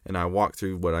this, and I walk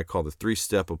through what I call the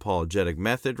 3-step apologetic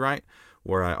method, right?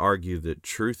 Where I argue that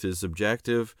truth is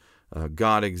objective,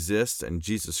 God exists, and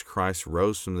Jesus Christ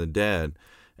rose from the dead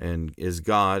and is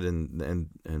God, and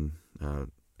in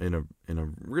a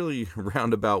really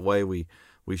roundabout way, we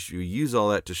should use all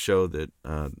that to show that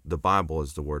the Bible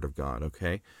is the Word of God.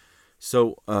 Okay,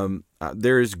 so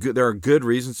there are good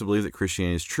reasons to believe that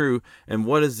Christianity is true. And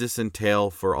what does this entail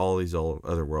for all these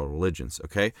other world religions?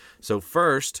 Okay, so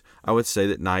first, I would say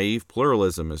that naive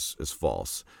pluralism is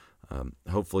false.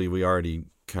 Hopefully, we already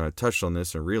kind of touched on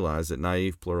this and realized that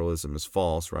naive pluralism is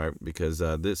false, right? Because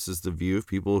this is the view of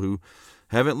people who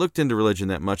haven't looked into religion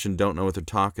that much and don't know what they're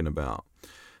talking about.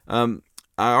 I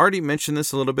already mentioned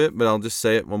this a little bit, but I'll just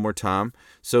say it one more time.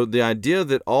 So the idea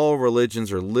that all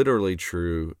religions are literally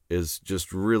true is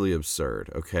just really absurd,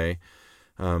 okay?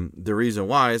 The reason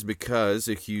why is because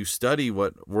if you study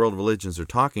what world religions are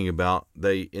talking about,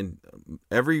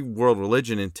 every world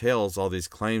religion entails all these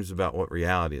claims about what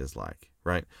reality is like,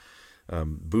 right?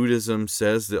 Buddhism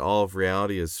says that all of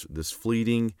reality is this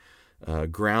fleeting,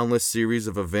 groundless series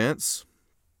of events.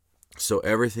 So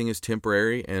everything is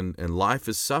temporary, and life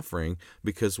is suffering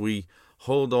because we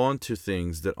hold on to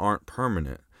things that aren't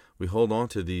permanent. We hold on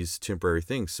to these temporary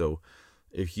things. So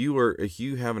if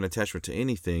you have an attachment to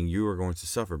anything, you are going to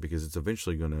suffer because it's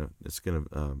eventually going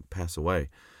to pass away.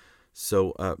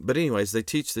 So, but anyways, they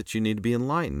teach that you need to be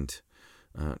enlightened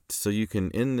so you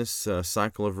can end this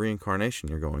cycle of reincarnation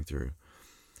you're going through.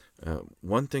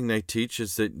 One thing they teach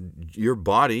is that your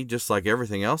body, just like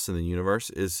everything else in the universe,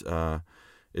 is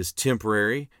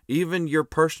temporary. Even your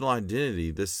personal identity.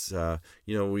 This,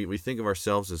 we think of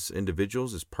ourselves as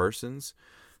individuals, as persons.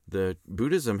 The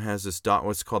Buddhism has this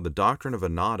what's called the doctrine of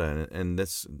anatta, and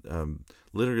that's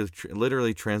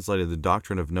literally translated the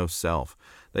doctrine of no self.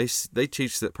 They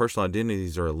teach that personal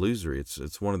identities are illusory.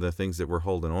 It's one of the things that we're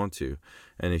holding on to,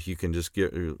 and if you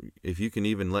can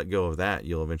even let go of that,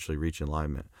 you'll eventually reach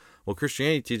enlightenment. Well,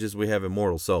 Christianity teaches we have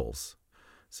immortal souls,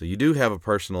 so you do have a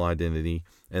personal identity,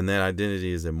 and that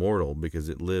identity is immortal because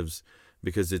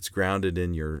it's grounded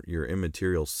in your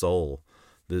immaterial soul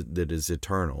that is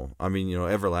eternal. I mean,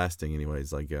 everlasting.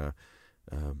 Anyways, like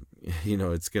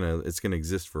it's gonna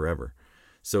exist forever.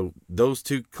 So those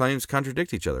two claims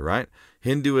contradict each other, right?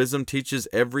 Hinduism teaches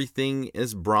everything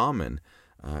is Brahman.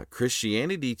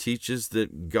 Christianity teaches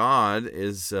that God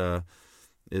is the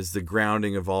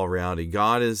grounding of all reality.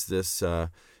 God is this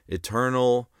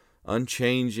eternal,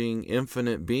 unchanging,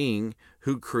 infinite being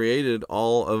who created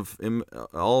all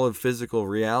of physical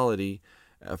reality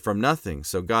from nothing.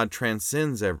 So God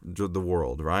transcends the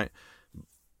world, right?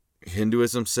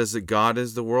 Hinduism says that God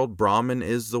is the world. Brahman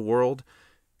is the world.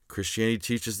 Christianity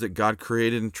teaches that God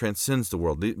created and transcends the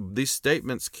world. These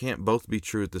statements can't both be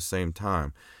true at the same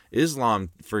time. Islam,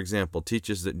 for example,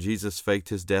 teaches that Jesus faked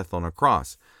his death on a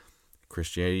cross.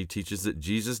 Christianity teaches that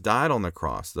Jesus died on the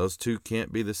cross. Those two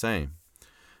can't be the same.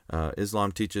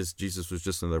 Islam teaches Jesus was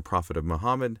just another prophet of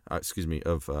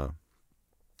of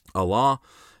Allah,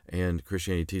 and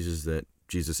Christianity teaches that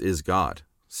Jesus is God.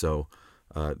 So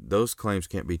those claims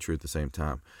can't be true at the same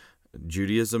time.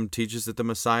 Judaism teaches that the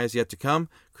Messiah is yet to come.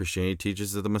 Christianity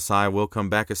teaches that the Messiah will come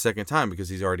back a second time because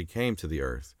he's already came to the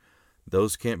earth.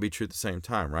 Those can't be true at the same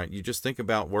time, right? You just think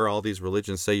about where all these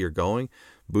religions say you're going.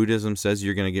 Buddhism says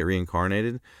you're going to get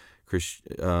reincarnated.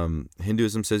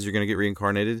 Hinduism says you're going to get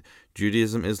reincarnated.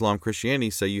 Judaism, Islam, Christianity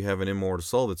say you have an immortal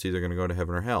soul that's either going to go to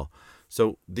heaven or hell.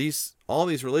 So all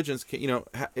these religions,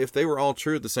 if they were all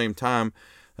true at the same time,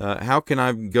 how can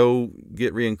I go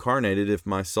get reincarnated if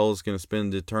my soul is going to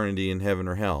spend eternity in heaven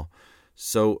or hell?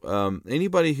 So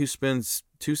anybody who spends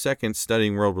 2 seconds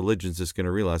studying world religions is going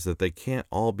to realize that they can't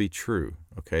all be true.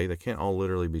 Okay, they can't all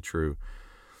literally be true.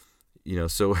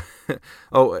 So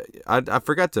I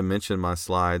forgot to mention my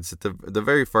slides. The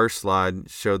very first slide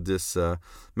showed this.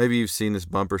 Maybe you've seen this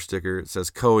bumper sticker. It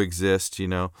says coexist.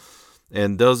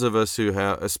 And those of us who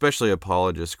have, especially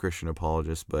apologists, Christian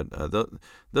apologists, but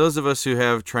those of us who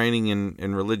have training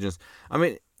in religions, I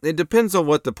mean, it depends on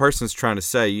what the person's trying to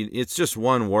say. It's just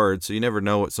one word, so you never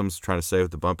know what someone's trying to say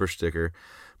with the bumper sticker.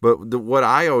 But what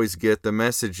I always get, the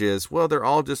message is, well, they're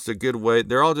all just a good way.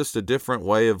 They're all just a different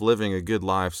way of living a good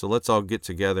life. So let's all get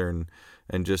together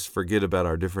and just forget about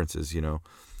our differences,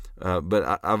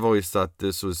 But I've always thought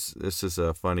this is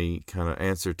a funny kind of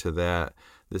answer to that.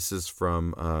 This is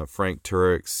from Frank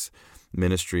Turek's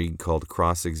ministry called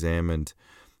Cross Examined.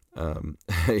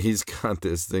 He's got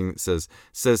this thing that says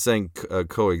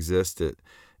coexist.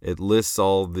 It lists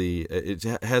it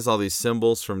has all these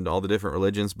symbols from all the different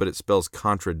religions, but it spells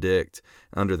contradict.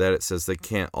 Under that, it says they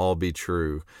can't all be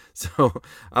true. So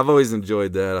I've always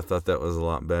enjoyed that. I thought that was a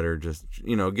lot better. Just,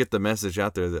 get the message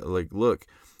out there that, like, look,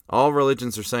 all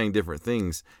religions are saying different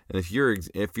things. And if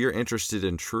you're interested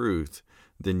in truth,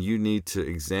 then you need to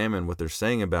examine what they're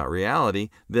saying about reality,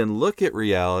 then look at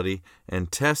reality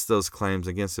and test those claims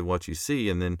against what you see,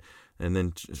 and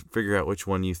then figure out which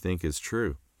one you think is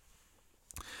true.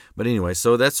 But anyway,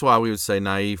 so that's why we would say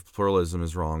naive pluralism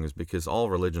is wrong, is because all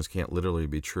religions can't literally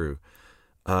be true.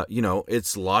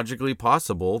 It's logically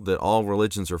possible that all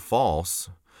religions are false,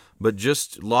 but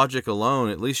just logic alone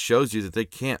at least shows you that they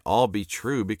can't all be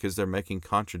true because they're making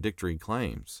contradictory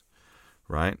claims,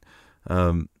 right?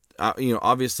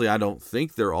 Obviously I don't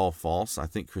think they're all false. I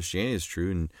think Christianity is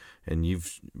true, and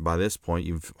by this point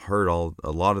you've heard a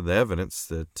lot of the evidence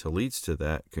that leads to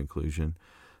that conclusion.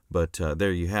 But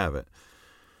there you have it.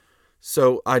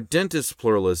 So identist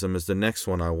pluralism is the next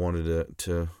one I wanted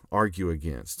to argue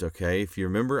against. Okay, if you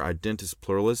remember, identist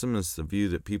pluralism is the view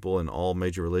that people in all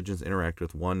major religions interact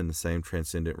with one and the same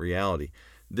transcendent reality.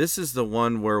 This is the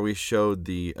one where we showed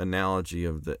the analogy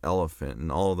of the elephant,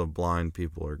 and all the blind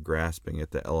people are grasping at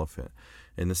the elephant.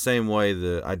 In the same way,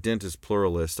 the identist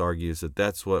pluralist argues that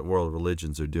that's what world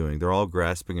religions are doing. They're all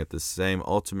grasping at the same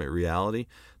ultimate reality.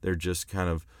 They're just kind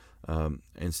of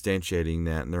instantiating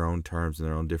that in their own terms, in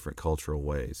their own different cultural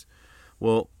ways.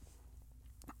 Well,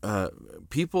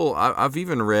 I've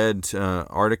even read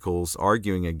articles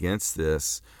arguing against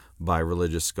this by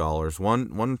religious scholars.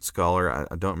 One scholar,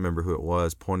 I don't remember who it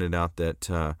was, pointed out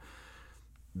that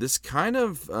this kind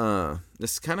of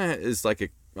is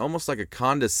like almost like a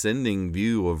condescending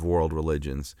view of world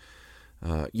religions.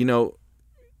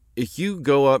 If you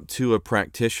go up to a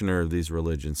practitioner of these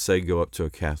religions, say go up to a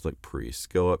Catholic priest,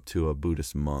 go up to a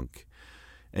Buddhist monk,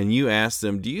 and you ask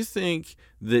them, do you think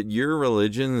that your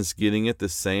religion is getting at the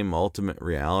same ultimate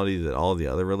reality that all the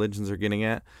other religions are getting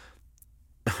at?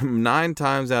 9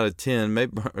 times out of 10,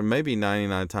 maybe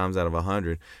 99 times out of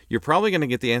 100, you're probably going to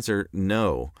get the answer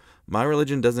no. My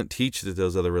religion doesn't teach that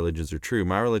those other religions are true.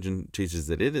 My religion teaches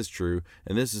that it is true,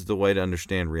 and this is the way to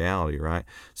understand reality, right?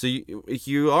 So if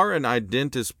you are an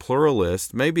identist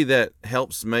pluralist, maybe that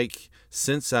helps make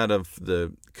sense out of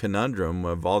the conundrum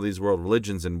of all these world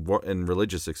religions and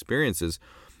religious experiences.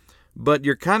 But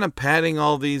you're kind of patting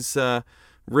all these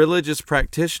religious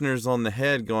practitioners on the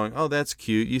head going, oh, that's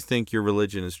cute. You think your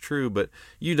religion is true, but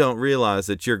you don't realize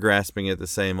that you're grasping at the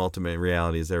same ultimate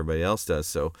reality as everybody else does.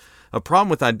 So a problem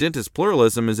with identist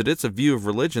pluralism is that it's a view of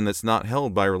religion that's not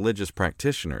held by religious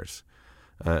practitioners.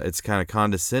 It's kind of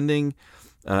condescending,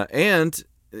 and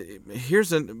here's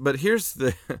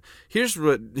the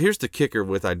kicker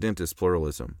with identist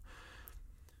pluralism.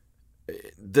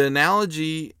 The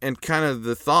analogy and kind of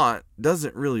the thought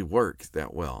doesn't really work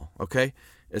that well. Okay,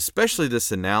 especially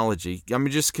this analogy. I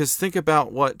mean, just because think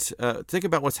about what's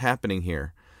happening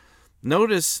here.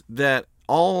 Notice that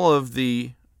all of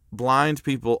the blind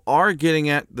people are getting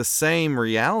at the same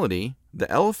reality,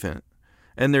 the elephant,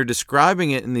 and they're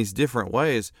describing it in these different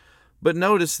ways. But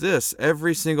notice this,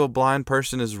 every single blind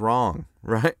person is wrong,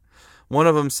 right? One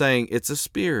of them saying it's a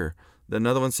spear.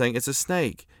 Another one saying it's a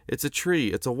snake, it's a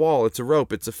tree, it's a wall, it's a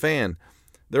rope, it's a fan.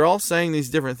 They're all saying these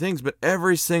different things, but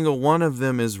every single one of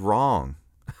them is wrong.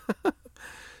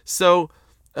 So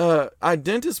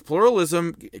identist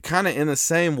pluralism, kind of in the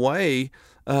same way,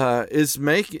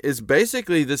 is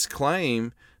basically this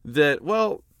claim that,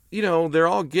 well, they're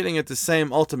all getting at the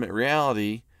same ultimate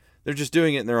reality. They're just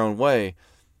doing it in their own way.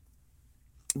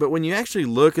 But when you actually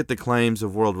look at the claims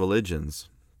of world religions,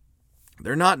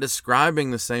 they're not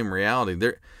describing the same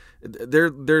reality.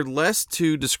 They're less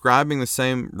to describing the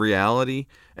same reality,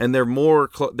 and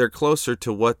they're closer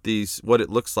to what it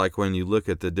looks like when you look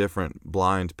at the different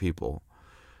blind people.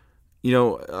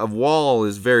 A wall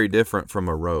is very different from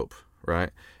a rope, right?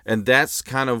 And that's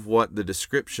kind of what the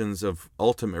descriptions of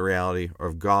ultimate reality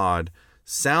of God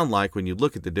sound like when you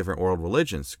look at the different world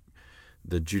religions.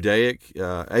 The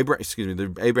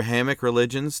the Abrahamic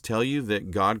religions tell you that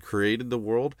God created the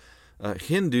world.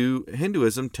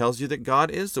 Hinduism tells you that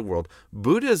God is the world.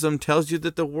 Buddhism tells you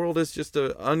that the world is just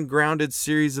an ungrounded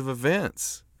series of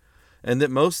events, and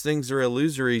that most things are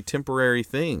illusory, temporary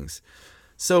things.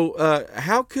 So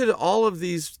how could all of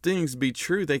these things be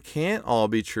true? They can't all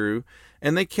be true,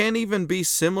 and they can't even be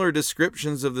similar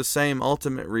descriptions of the same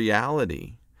ultimate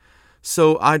reality.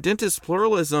 So identist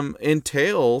pluralism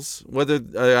entails, whether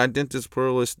an identist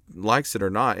pluralist likes it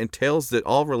or not, entails that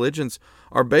all religions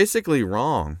are basically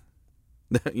wrong.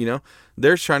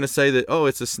 They're trying to say that,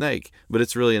 it's a snake, but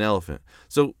it's really an elephant.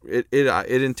 So it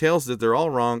entails that they're all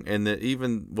wrong, and that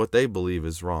even what they believe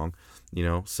is wrong.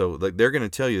 So like they're going to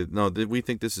tell you, no, we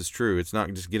think this is true. It's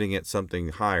not just getting at something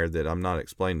higher that I'm not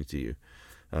explaining to you.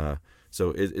 So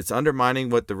it's undermining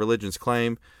what the religions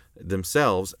claim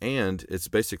themselves, and it's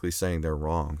basically saying they're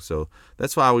wrong. So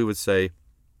that's why we would say,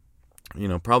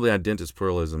 probably identist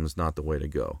pluralism is not the way to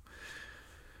go.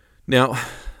 Now,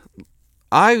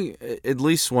 I at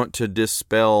least want to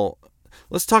dispel,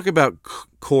 let's talk about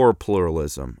core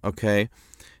pluralism, okay?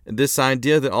 This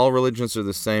idea that all religions are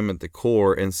the same at the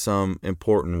core in some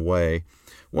important way.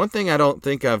 One thing I don't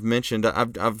think I've mentioned,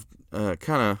 I've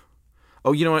kind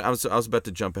of, you know what? I was about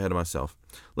to jump ahead of myself.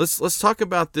 Let's talk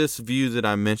about this view that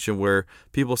I mentioned where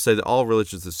people say that all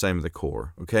religions are the same at the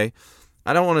core, okay?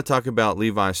 I don't want to talk about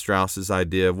Levi Strauss's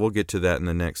idea. We'll get to that in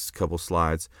the next couple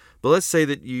slides. But let's say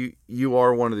that you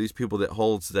are one of these people that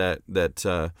holds that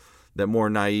more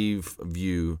naive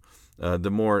view,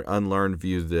 the more unlearned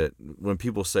view that when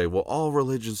people say, well, all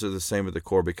religions are the same at the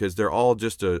core because they're all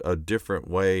just a different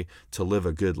way to live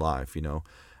a good life.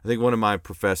 I think one of my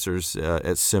professors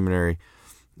at seminary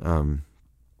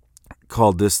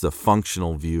called this the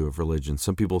functional view of religion.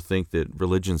 Some people think that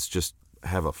religions just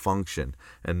have a function,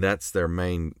 and that's their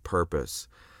main purpose,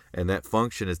 and that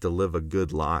function is to live a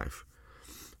good life.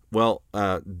 Well,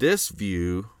 this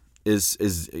view is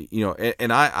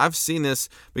and I've seen this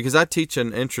because I teach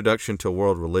an Introduction to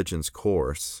World Religions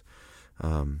course,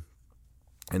 and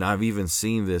I've even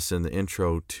seen this in the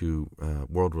Intro to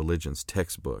World Religions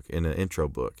textbook, in an intro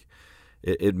book.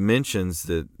 It mentions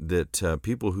that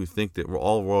people who think that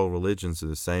all world religions are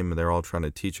the same and they're all trying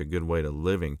to teach a good way to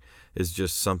living is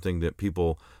just something that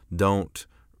people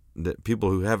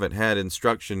who haven't had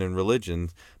instruction in religion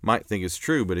might think is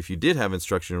true. But if you did have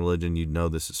instruction in religion, you'd know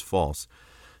this is false.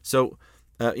 So,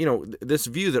 this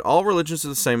view that all religions are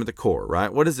the same at the core,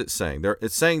 right? What is it saying?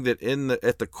 It's saying that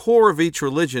at the core of each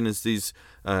religion is these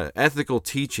ethical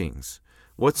teachings.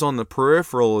 What's on the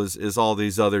peripheral is all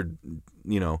these other,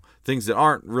 things that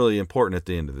aren't really important at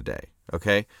the end of the day.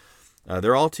 Okay,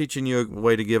 they're all teaching you a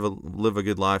way to live a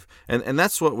good life, and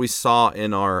that's what we saw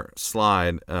in our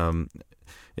slide.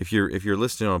 If you're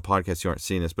listening on a podcast, you aren't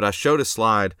seeing this, but I showed a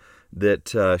slide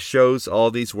that shows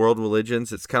all these world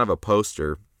religions. It's kind of a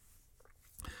poster.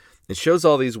 It shows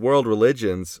all these world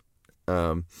religions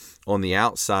on the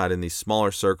outside in these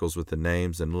smaller circles with the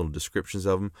names and little descriptions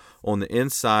of them. On the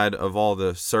inside of all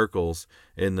the circles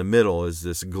in the middle is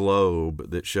this globe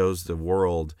that shows the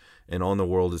world, and on the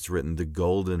world it's written the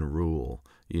Golden Rule.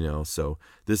 So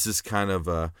this is kind of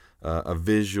a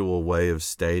visual way of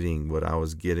stating what I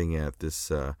was getting at,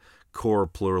 this core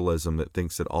pluralism that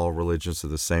thinks that all religions are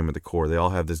the same at the core. They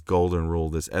all have this golden rule,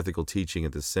 this ethical teaching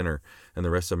at the center, and the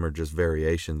rest of them are just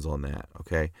variations on that,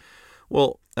 okay?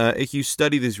 Well, if you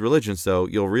study these religions, though,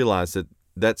 you'll realize that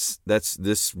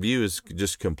this view is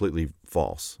just completely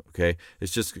false. Okay,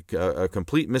 it's just a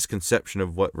complete misconception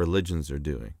of what religions are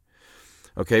doing.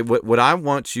 Okay, what I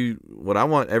want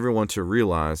everyone to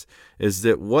realize is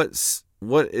that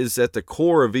what is at the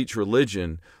core of each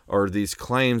religion are these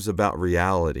claims about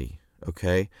reality.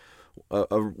 Okay,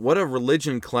 what a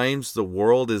religion claims the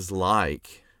world is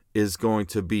like is going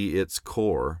to be its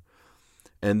core.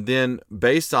 And then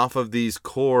based off of these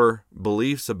core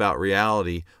beliefs about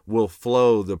reality will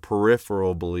flow the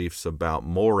peripheral beliefs about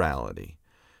morality.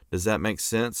 Does that make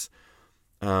sense?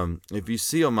 If you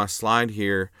see on my slide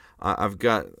here, I've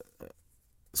got,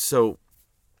 first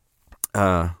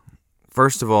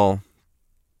of all,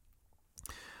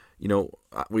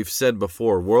 we've said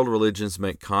before, world religions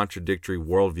make contradictory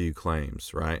worldview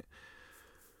claims, right?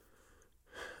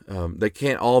 They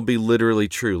can't all be literally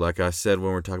true, like I said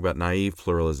when we're talking about naive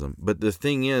pluralism. But the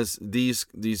thing is, these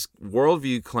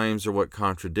worldview claims are what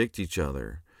contradict each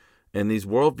other. And these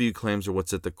worldview claims are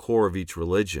what's at the core of each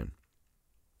religion.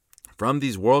 From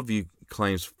these worldview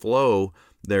claims flow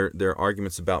their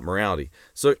arguments about morality.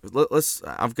 So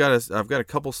I've got a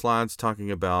couple slides talking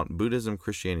about Buddhism,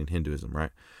 Christianity, and Hinduism,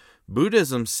 right?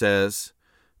 Buddhism says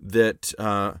that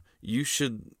you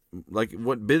should,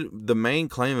 the main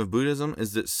claim of Buddhism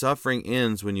is that suffering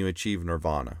ends when you achieve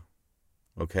nirvana.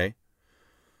 Okay?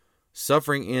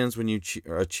 Suffering ends when you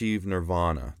achieve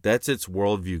nirvana. That's its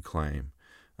worldview claim.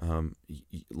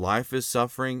 Life is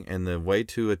suffering, and the way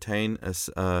to attain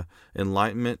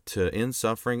enlightenment, to end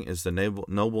suffering, is the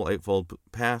Noble Eightfold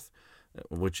Path,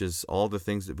 which is all the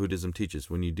things that Buddhism teaches.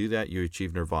 When you do that, you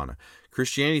achieve nirvana.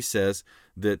 Christianity says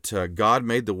that God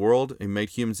made the world and made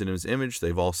humans in His image.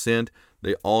 They've all sinned.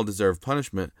 They all deserve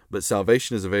punishment, but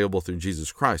salvation is available through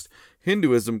Jesus Christ.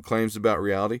 Hinduism claims about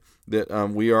reality that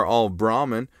we are all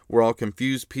Brahman. We're all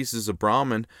confused pieces of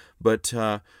Brahman, but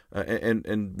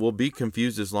and we'll be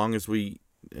confused as long as we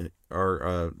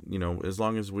are, as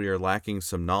long as we are lacking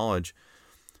some knowledge.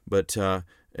 But and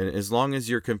as long as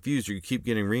you're confused, you keep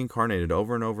getting reincarnated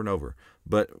over and over and over.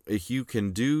 But if you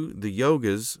can do the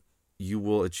yogas, you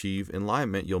will achieve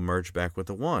enlightenment. You'll merge back with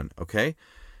the One. Okay?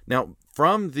 Now,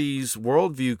 from these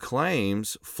worldview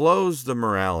claims flows the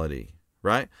morality,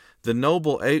 right? The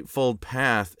Noble Eightfold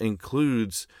Path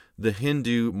includes the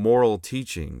Hindu moral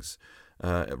teachings,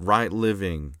 right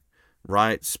living,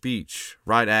 right speech,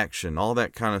 right action, all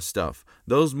that kind of stuff.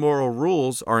 Those moral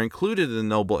rules are included in the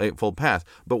Noble Eightfold Path.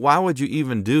 But why would you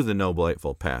even do the Noble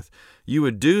Eightfold Path? You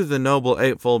would do the Noble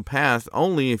Eightfold Path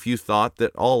only if you thought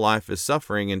that all life is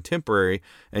suffering and temporary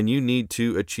and you need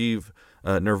to achieve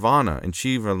nirvana,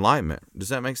 achieve enlightenment. Does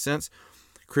that make sense?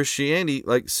 Christianity,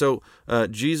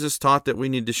 Jesus taught that we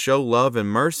need to show love and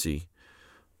mercy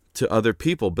to other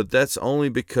people, but that's only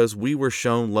because we were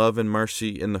shown love and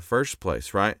mercy in the first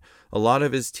place, right? A lot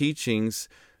of His teachings,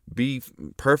 be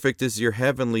perfect as your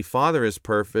heavenly Father is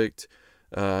perfect,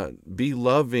 be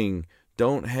loving,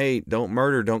 don't hate, don't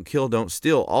murder, don't kill, don't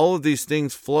steal. All of these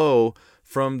things flow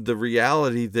from the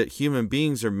reality that human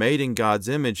beings are made in God's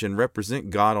image and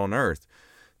represent God on earth.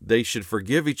 They should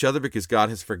forgive each other because God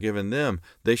has forgiven them.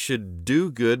 They should do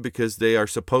good because they are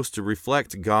supposed to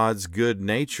reflect God's good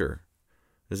nature.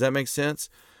 Does that make sense?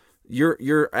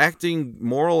 You're acting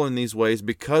moral in these ways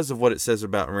because of what it says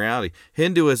about morality.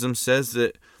 Hinduism says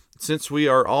that since we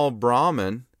are all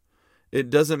Brahman, it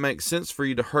doesn't make sense for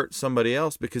you to hurt somebody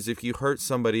else, because if you hurt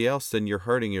somebody else, then you're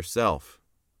hurting yourself.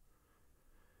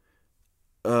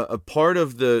 A part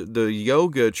of the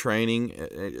yoga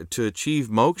training to achieve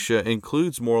moksha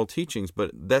includes moral teachings,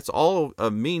 but that's all a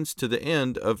means to the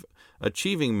end of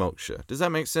achieving moksha. Does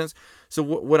that make sense? So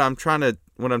what I'm trying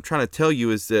to tell you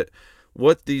is that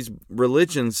what these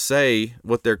religions say,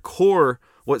 what their core,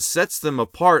 what sets them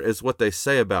apart is what they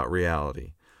say about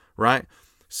reality, right?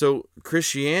 So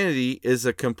Christianity is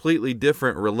a completely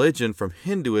different religion from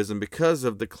Hinduism because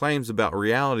of the claims about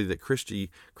reality that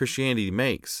Christianity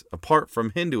makes, apart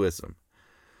from Hinduism.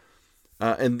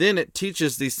 And then it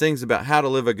teaches these things about how to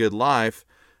live a good life,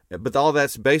 but all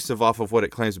that's based off of what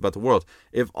it claims about the world.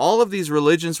 If all of these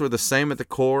religions were the same at the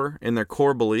core, in their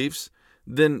core beliefs,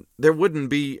 then there wouldn't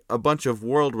be a bunch of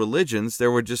world religions.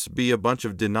 There would just be a bunch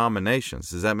of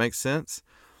denominations. Does that make sense?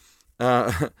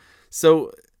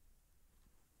 So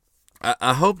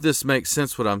I hope this makes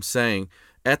sense what I'm saying.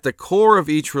 At the core of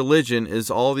each religion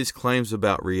is all these claims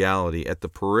about reality. At the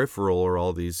peripheral are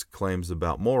all these claims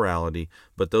about morality,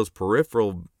 but those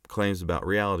peripheral claims about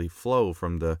reality flow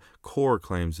from the core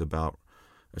claims about,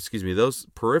 those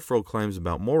peripheral claims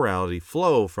about morality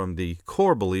flow from the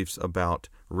core beliefs about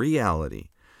reality.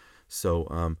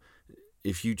 So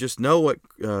if you just know what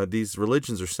these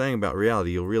religions are saying about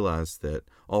reality, you'll realize that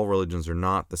all religions are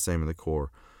not the same at the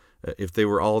core. If they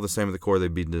were all the same at the core,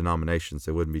 they'd be denominations.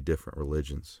 They wouldn't be different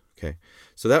religions. Okay,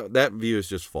 so that view is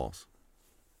just false.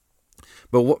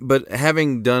 But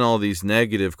having done all these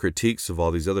negative critiques of all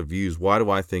these other views, why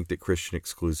do I think that Christian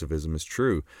exclusivism is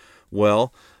true?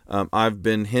 Well, I've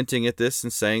been hinting at this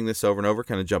and saying this over and over,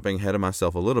 kind of jumping ahead of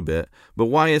myself a little bit. But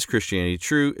why is Christianity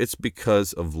true? It's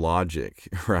because of logic,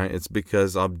 right? It's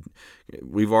because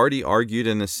we've already argued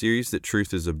in this series that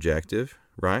truth is objective,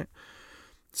 right?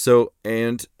 So,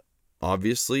 and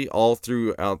obviously, all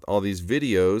throughout all these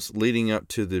videos leading up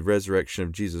to the resurrection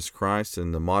of Jesus Christ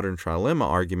and the modern trilemma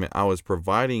argument, I was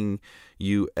providing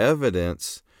you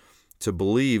evidence to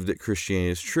believe that Christianity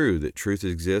is true, that truth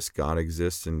exists, God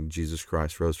exists, and Jesus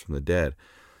Christ rose from the dead.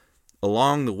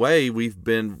 Along the way, we've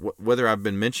been, whether I've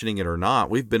been mentioning it or not,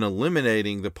 we've been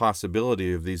eliminating the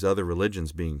possibility of these other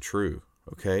religions being true,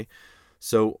 okay?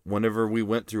 So whenever we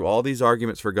went through all these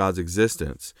arguments for God's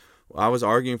existence, I was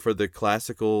arguing for the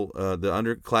classical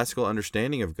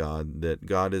understanding of God, that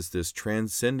God is this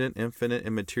transcendent, infinite,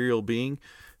 immaterial being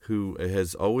who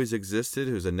has always existed,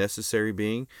 who's a necessary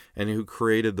being, and who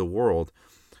created the world.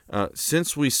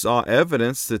 Since we saw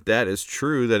evidence that that is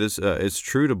true, that is it's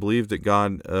true to believe that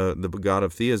God, the God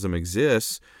of theism,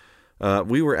 exists,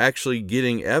 we were actually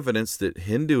getting evidence that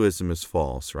Hinduism is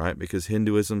false, right? Because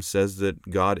Hinduism says that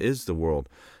God is the world.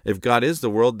 If God is the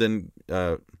world, then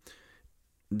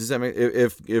does that mean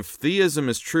if theism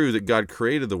is true, that God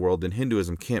created the world, then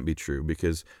Hinduism can't be true,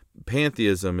 because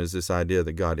pantheism is this idea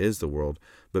that God is the world,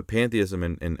 but pantheism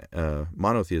and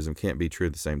monotheism can't be true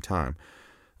at the same time.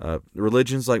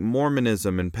 Religions like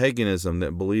Mormonism and paganism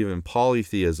that believe in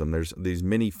polytheism, there's these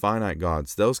many finite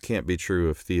gods, those can't be true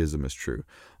if theism is true.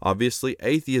 Obviously,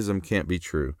 atheism can't be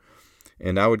true.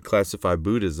 And I would classify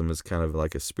Buddhism as kind of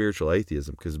like a spiritual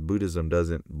atheism, because Buddhism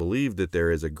doesn't believe that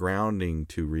there is a grounding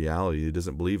to reality. It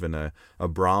doesn't believe in a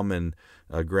Brahman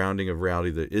grounding of reality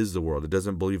that is the world. It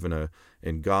doesn't believe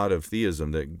in God of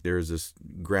theism, that there is this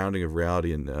grounding of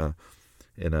reality in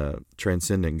a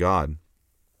transcendent God.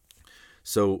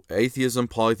 So atheism,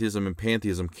 polytheism, and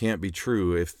pantheism can't be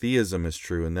true if theism is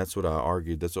true, and that's what I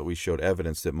argued. That's what we showed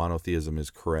evidence that monotheism is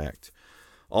correct.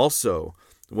 Also,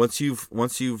 once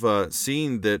you've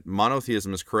seen that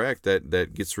monotheism is correct,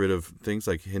 that gets rid of things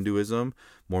like Hinduism,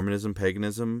 Mormonism,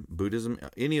 paganism, Buddhism,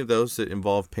 any of those that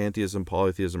involve pantheism,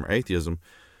 polytheism, or atheism.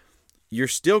 You're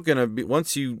still going to be,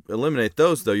 once you eliminate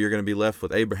those, though, you're going to be left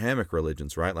with Abrahamic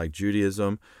religions, right? Like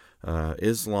Judaism,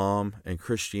 Islam, and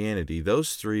Christianity.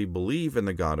 Those three believe in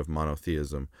the God of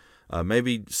monotheism.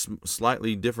 Maybe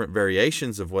slightly different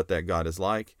variations of what that God is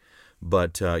like,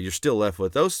 but you're still left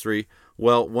with those three.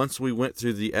 Well, once we went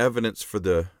through the evidence for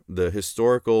the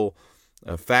historical,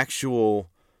 factual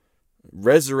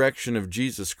resurrection of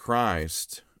Jesus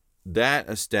Christ, that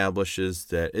establishes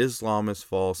that Islam is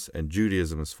false and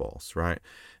Judaism is false, right?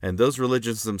 And those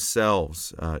religions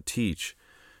themselves teach,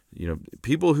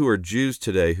 people who are Jews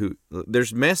today,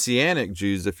 there's Messianic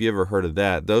Jews, if you ever heard of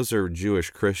that. Those are Jewish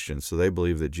Christians, so they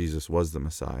believe that Jesus was the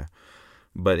Messiah.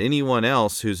 But anyone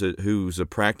else who's a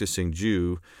practicing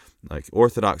Jew, like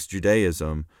Orthodox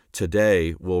Judaism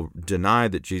today, will deny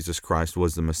that Jesus Christ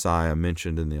was the Messiah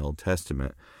mentioned in the Old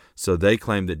Testament. So they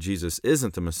claim that Jesus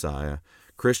isn't the Messiah.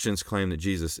 Christians claim that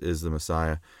Jesus is the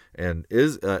Messiah. And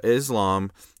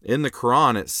Islam, in the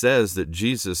Quran, it says that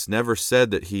Jesus never said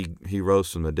that he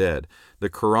rose from the dead. The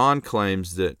Quran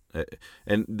claims that,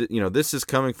 this is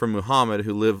coming from Muhammad,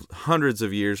 who lived hundreds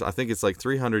of years. I think it's like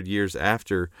 300 years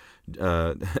after.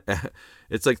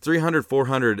 It's like 300,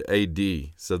 400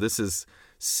 A.D. So this is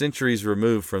centuries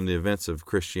removed from the events of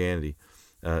Christianity.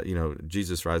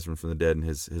 Jesus rising from the dead and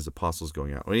his apostles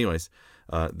going out. Well, anyways,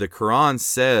 the Quran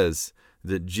says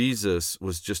that Jesus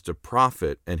was just a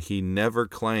prophet and he never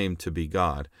claimed to be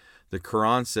God. The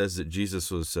Quran says that Jesus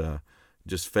was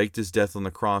just faked his death on the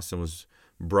cross and was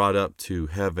brought up to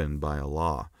heaven by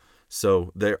Allah.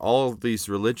 So all of these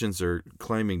religions are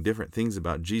claiming different things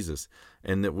about Jesus.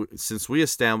 And that since we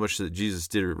established that Jesus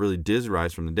really did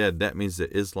rise from the dead, that means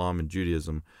that Islam and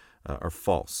Judaism are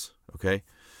false. Okay?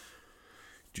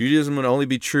 Judaism would only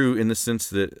be true in the sense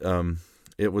that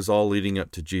it was all leading up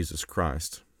to Jesus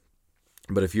Christ.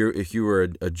 But if you were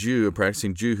a Jew, a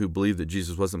practicing Jew who believed that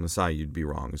Jesus wasn't Messiah, you'd be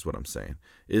wrong, is what I'm saying.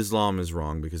 Islam is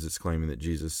wrong because it's claiming that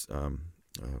Jesus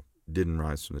didn't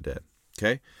rise from the dead.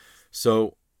 Okay,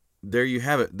 so there you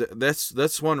have it.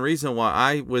 That's one reason why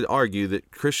I would argue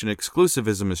that Christian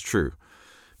exclusivism is true,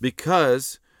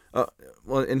 because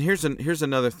and here's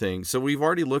another thing. So we've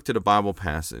already looked at a Bible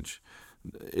passage.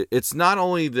 It's not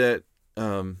only that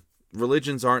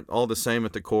religions aren't all the same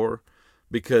at the core,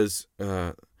 because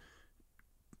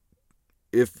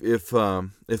if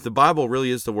the Bible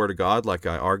really is the Word of God, like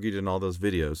I argued in all those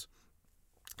videos,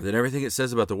 then everything it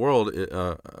says about the world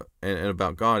and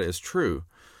about God is true.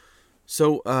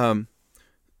 So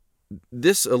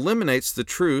this eliminates the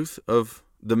truth of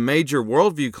the major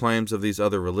worldview claims of these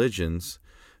other religions,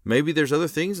 Maybe there's other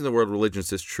things in the world religions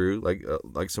that's true,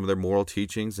 like some of their moral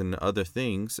teachings and other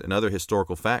things and other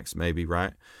historical facts, maybe,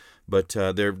 right? But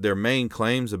their main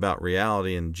claims about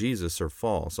reality and Jesus are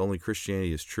false. Only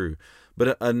Christianity is true.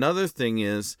 But another thing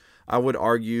is, I would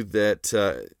argue that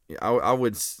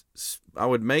I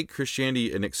would make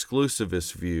Christianity an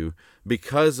exclusivist view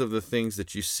because of the things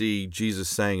that you see Jesus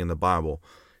saying in the Bible.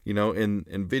 In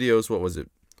videos, what was it,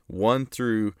 1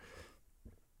 through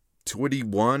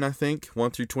 21, I think,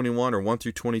 1 through 21 or 1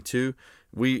 through 22,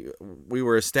 we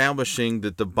were establishing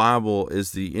that the Bible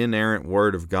is the inerrant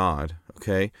Word of God,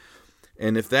 okay?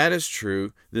 And if that is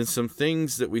true, then some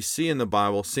things that we see in the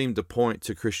Bible seem to point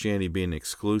to Christianity being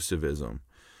exclusivism.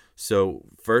 So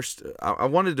first, I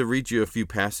wanted to read you a few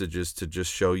passages to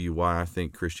just show you why I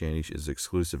think Christianity is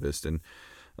exclusivist. And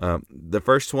the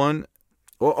first one,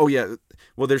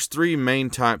 there's three main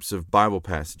types of Bible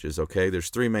passages, okay? There's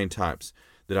three main types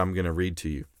that I'm going to read to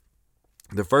you.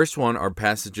 The first one are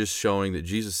passages showing that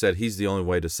Jesus said he's the only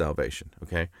way to salvation,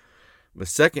 okay? The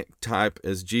second type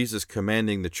is Jesus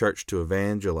commanding the church to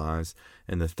evangelize,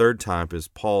 and the third type is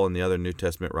Paul and the other New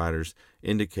Testament writers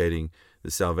indicating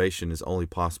that salvation is only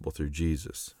possible through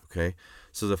Jesus, okay?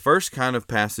 So the first kind of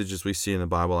passages we see in the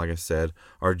Bible, like I said,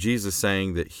 are Jesus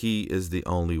saying that he is the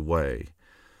only way.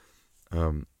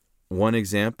 One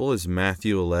example is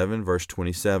Matthew 11, verse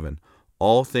 27.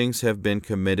 All things have been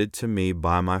committed to me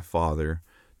by my Father.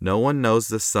 No one knows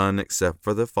the Son except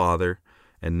for the Father,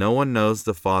 and no one knows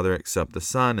the Father except the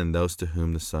Son and those to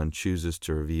whom the Son chooses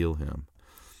to reveal him.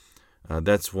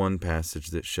 That's one passage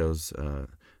that shows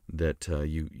that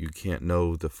you can't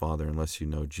know the Father unless you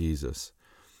know Jesus.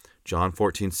 John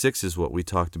 14:6 is what we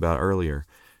talked about earlier.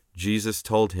 Jesus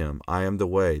told him, I am the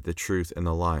way, the truth, and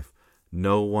the life.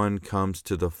 No one comes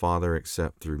to the Father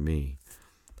except through me.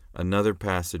 Another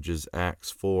passage is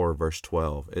Acts 4, verse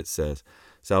 12. It says,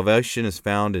 Salvation is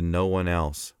found in no one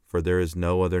else, for there is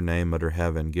no other name under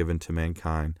heaven given to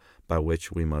mankind by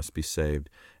which we must be saved.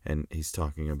 And he's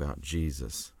talking about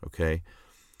Jesus, okay?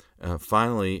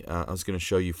 Finally, I was going to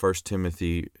show you 1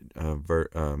 Timothy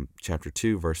chapter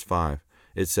 2, verse 5.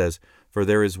 It says, For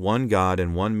there is one God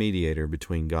and one mediator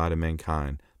between God and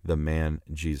mankind, the man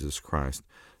Jesus Christ.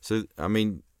 So,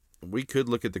 we could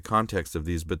look at the context of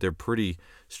these, but they're pretty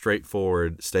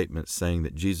straightforward statements saying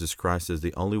that Jesus Christ is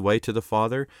the only way to the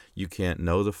Father. You can't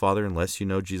know the Father unless you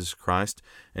know Jesus Christ.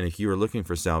 And if you are looking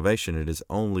for salvation, it is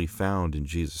only found in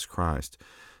Jesus Christ.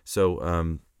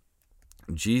 So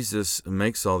Jesus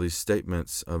makes all these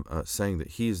statements saying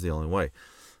that he is the only way.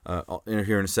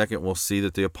 Here in a second, we'll see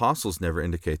that the apostles never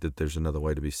indicate that there's another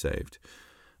way to be saved.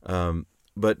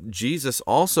 But Jesus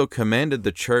also commanded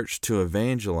the church to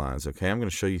evangelize. Okay, I'm going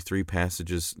to show you three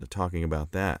passages talking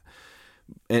about that.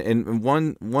 And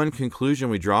one conclusion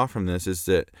we draw from this is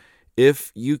that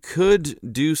if you could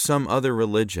do some other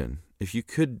religion, if you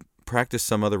could practice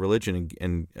some other religion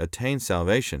and attain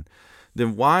salvation,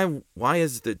 then why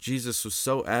is it that Jesus was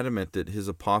so adamant that his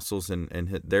apostles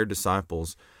and their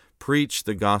disciples preach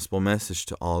the gospel message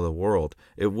to all the world?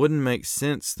 It wouldn't make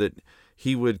sense that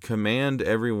he would command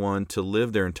everyone to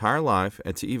live their entire life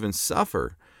and to even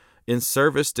suffer in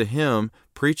service to him,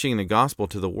 preaching the gospel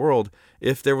to the world,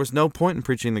 if there was no point in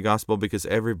preaching the gospel because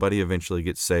everybody eventually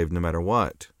gets saved no matter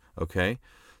what. Okay?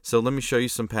 So let me show you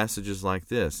some passages like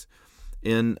this.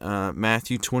 In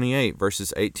Matthew 28,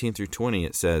 verses 18 through 20,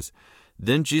 it says,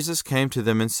 Then Jesus came to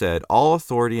them and said, All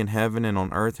authority in heaven and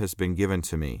on earth has been given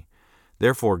to me.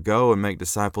 Therefore, go and make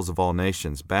disciples of all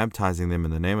nations, baptizing them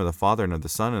in the name of the Father and of the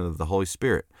Son and of the Holy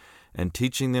Spirit, and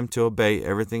teaching them to obey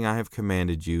everything I have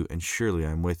commanded you, and surely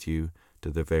I am with you to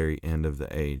the very end of the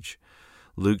age.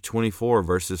 Luke 24,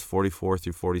 verses 44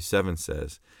 through 47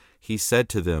 says, He said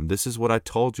to them, This is what I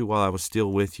told you while I was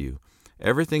still with you.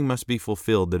 Everything must be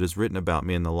fulfilled that is written about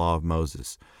me in the law of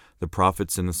Moses, the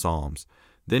prophets, and the Psalms.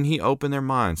 Then he opened their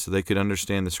minds so they could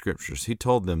understand the Scriptures. He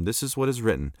told them, This is what is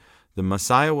written. The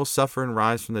Messiah will suffer and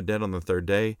rise from the dead on the third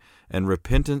day, and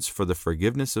repentance for the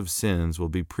forgiveness of sins will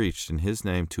be preached in his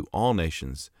name to all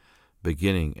nations,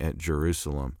 beginning at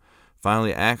Jerusalem.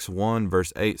 Finally, Acts 1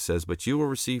 verse 8 says, But you will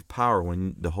receive power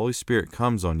when the Holy Spirit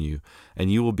comes on you, and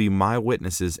you will be my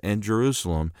witnesses in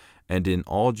Jerusalem and in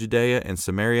all Judea and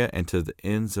Samaria and to the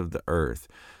ends of the earth.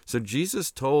 So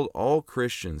Jesus told all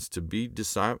Christians to be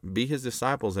his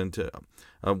disciples, and to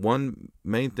one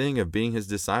main thing of being his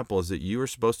disciple is that you are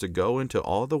supposed to go into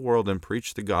all the world and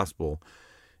preach the gospel,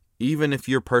 even if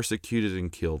you're persecuted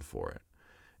and killed for it.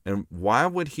 And why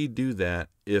would he do that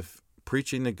if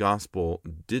preaching the gospel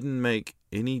didn't make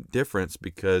any difference,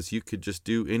 because you could just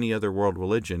do any other world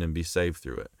religion and be saved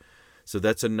through it? So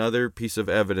that's another piece of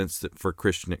evidence for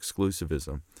Christian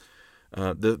exclusivism.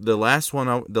 The last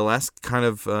one, the last kind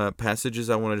of passages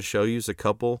I wanted to show you is a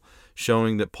couple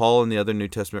showing that Paul and the other New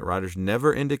Testament writers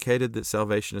never indicated that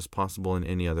salvation is possible in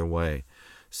any other way.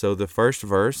 So the first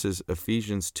verse is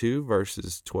Ephesians 2,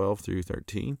 verses 12 through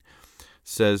 13,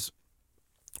 says,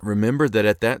 "Remember that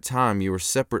at that time you were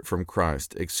separate from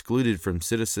Christ, excluded from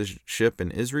citizenship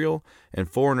in Israel, and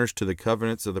foreigners to the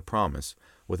covenants of the promise,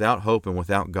 without hope and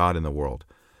without God in the world.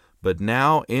 But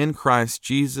now in Christ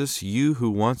Jesus, you who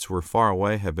once were far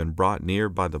away have been brought near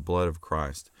by the blood of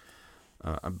Christ."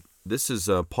 This is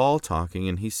Paul talking,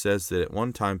 and he says that at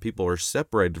one time people were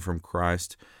separated from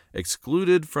Christ,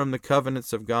 excluded from the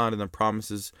covenants of God and the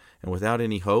promises, and without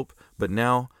any hope. But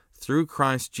now, through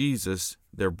Christ Jesus,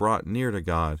 they're brought near to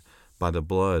God by the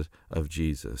blood of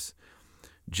Jesus.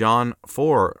 John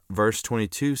 4, verse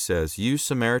 22 says, "You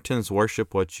Samaritans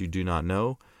worship what you do not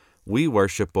know. We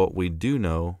worship what we do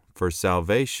know, for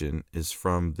salvation is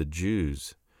from the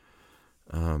Jews."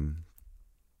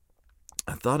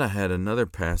 I thought I had another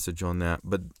passage on that,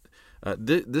 but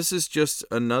this is just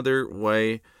another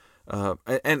way.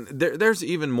 And there's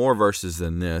even more verses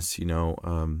than this.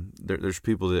 There's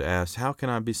people that ask, "How can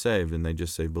I be saved?" And they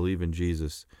just say, "Believe in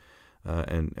Jesus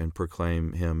and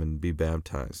proclaim Him and be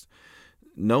baptized."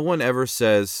 No one ever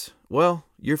says, "Well,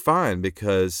 you're fine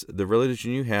because the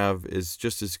religion you have is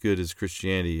just as good as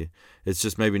Christianity. It's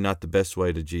just maybe not the best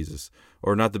way to Jesus,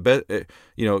 or not the best.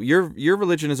 Your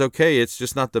religion is okay. It's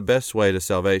just not the best way to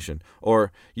salvation.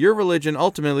 Or your religion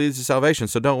ultimately leads to salvation,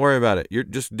 so don't worry about it. You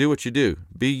just do what you do.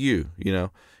 Be you.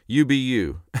 You be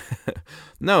you."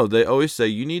 No, they always say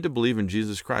you need to believe in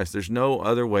Jesus Christ. There's no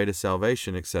other way to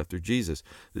salvation except through Jesus.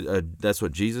 That's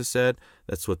what Jesus said.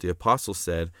 That's what the apostles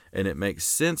said. And it makes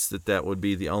sense that would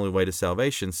be the only way to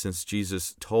salvation, since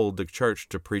Jesus told the church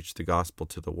to preach the gospel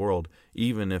to the world,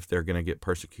 even if they're going to get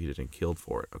persecuted and killed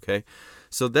for it. Okay?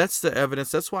 So that's the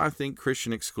evidence. That's why I think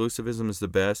Christian exclusivism is the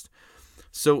best.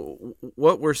 So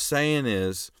what we're saying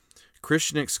is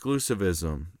Christian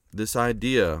exclusivism, this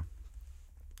idea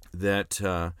that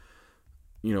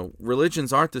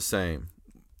religions aren't the same.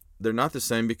 They're not the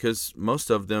same because most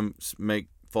of them make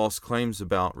false claims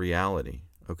about reality.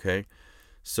 Okay,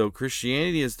 so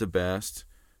Christianity is the best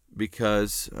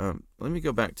because let me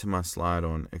go back to my slide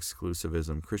on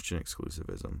exclusivism, Christian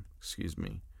exclusivism. Excuse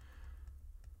me.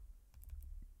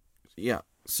 Yeah,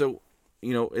 so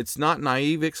it's not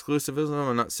naive exclusivism.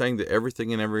 I'm not saying that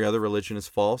everything in every other religion is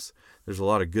false. There's a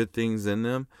lot of good things in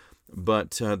them.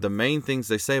 But the main things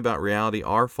they say about reality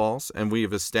are false, and we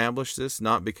have established this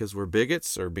not because we're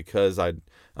bigots or because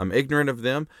I'm ignorant of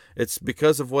them. It's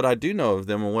because of what I do know of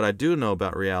them and what I do know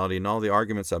about reality and all the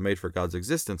arguments I've made for God's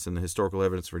existence and the historical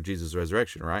evidence for Jesus'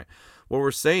 resurrection, right? What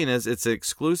we're saying is it's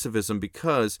exclusivism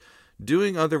because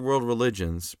doing other world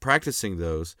religions, practicing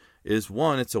those, is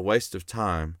one, it's a waste of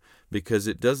time, because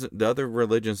the other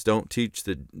religions don't teach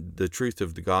the truth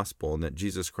of the gospel and that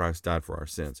Jesus Christ died for our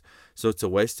sins. So it's a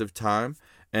waste of time,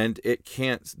 and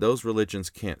those religions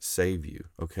can't save you,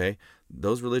 okay?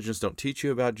 Those religions don't teach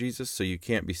you about Jesus, so you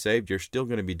can't be saved. You're still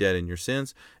going to be dead in your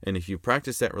sins, and if you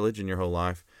practice that religion your whole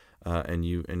life and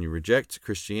you reject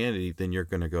Christianity, then you're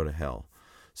going to go to hell.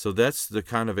 So that's the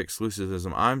kind of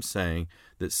exclusivism I'm saying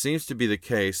that seems to be the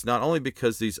case, not only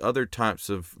because these other types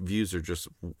of views are just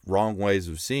wrong ways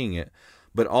of seeing it,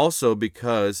 but also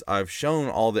because I've shown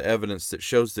all the evidence that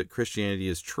shows that Christianity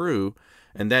is true,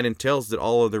 and that entails that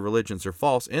all other religions are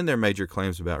false in their major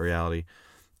claims about reality.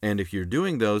 And if you're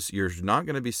doing those, you're not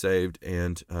going to be saved,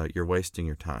 and you're wasting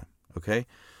your time, okay?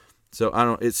 So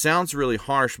it sounds really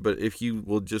harsh, but if you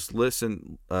will just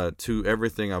listen to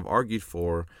everything I've argued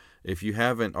for, if you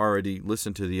haven't already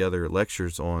listened to the other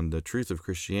lectures on the truth of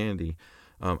Christianity,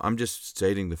 I'm just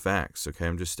stating the facts, okay?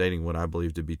 I'm just stating what I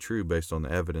believe to be true based on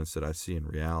the evidence that I see in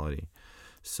reality.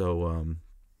 So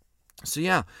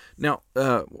yeah. Now,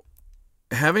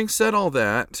 having said all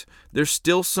that, there's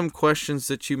still some questions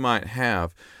that you might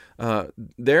have.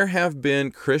 There have been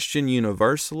Christian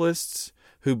universalists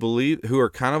who are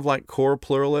kind of like core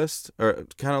pluralists, or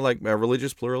kind of like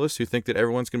religious pluralists who think that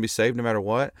everyone's going to be saved no matter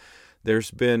what.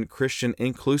 There's been Christian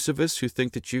inclusivists who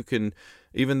think that you can,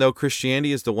 even though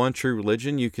Christianity is the one true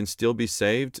religion, you can still be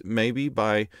saved maybe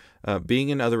by being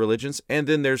in other religions. And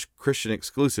then there's Christian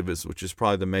exclusivists, which is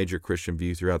probably the major Christian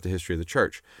view throughout the history of the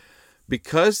church.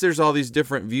 Because there's all these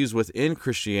different views within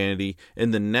Christianity, in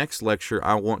the next lecture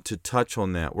I want to touch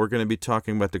on that. We're going to be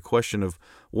talking about the question of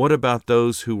what about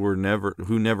those who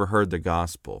never heard the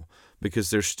gospel? because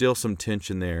there's still some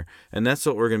tension there. And that's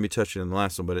what we're going to be touching in the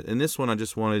last one. But in this one, I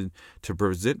just wanted to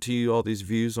present to you all these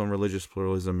views on religious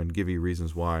pluralism and give you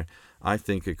reasons why I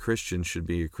think a Christian should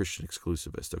be a Christian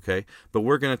exclusivist, okay? But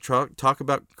we're going to talk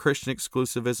about Christian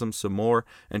exclusivism some more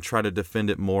and try to defend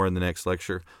it more in the next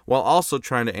lecture, while also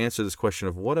trying to answer this question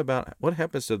of what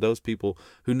happens to those people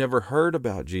who never heard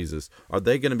about Jesus? Are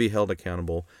they going to be held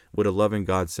accountable? Would a loving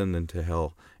God send them to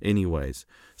hell anyways?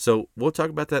 So we'll talk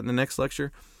about that in the next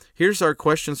lecture. Here's our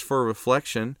questions for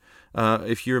reflection.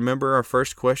 If you remember, our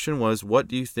first question was, what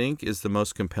do you think is the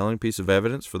most compelling piece of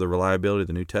evidence for the reliability of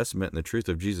the New Testament and the truth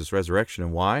of Jesus' resurrection,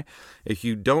 and why? If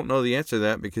you don't know the answer to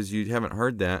that because you haven't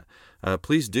heard that,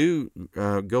 please do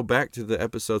go back to the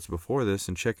episodes before this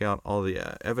and check out all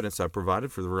the evidence I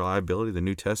provided for the reliability of the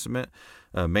New Testament,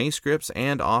 manuscripts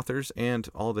and authors, and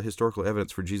all the historical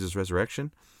evidence for Jesus'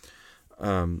 resurrection.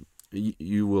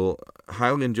 You will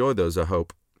highly enjoy those, I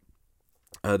hope.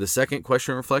 The second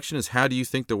question reflection is, how do you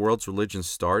think the world's religion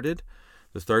started?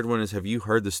 The third one is, have you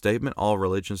heard the statement, all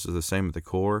religions are the same at the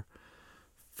core?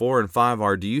 4 and 5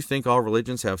 are, do you think all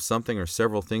religions have something or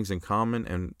several things in common?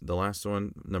 And the last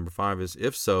one, number 5, is,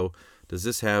 if so, does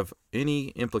this have any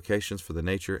implications for the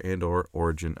nature and or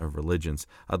origin of religions?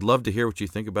 I'd love to hear what you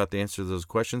think about the answer to those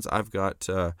questions. I've got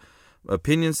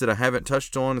opinions that I haven't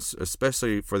touched on,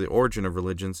 especially for the origin of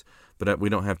religions, but we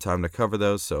don't have time to cover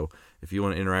those, so if you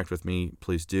want to interact with me,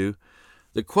 please do.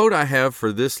 The quote I have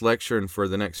for this lecture and for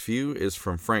the next few is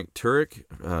from Frank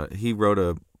Turek. He wrote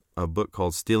a book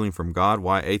called Stealing from God,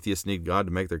 Why Atheists Need God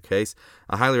to Make Their Case.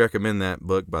 I highly recommend that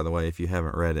book, by the way, if you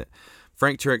haven't read it.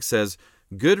 Frank Turek says,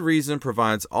 good reason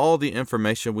provides all the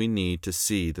information we need to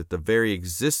see that the very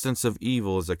existence of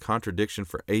evil is a contradiction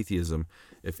for atheism.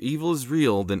 If evil is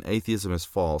real, then atheism is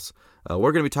false.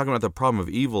 We're going to be talking about the problem of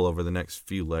evil over the next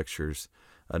few lectures.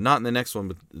 Not in the next one,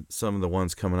 but some of the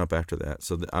ones coming up after that.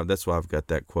 So that's why I've got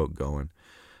that quote going.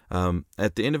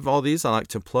 At the end of all these, I like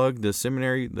to plug the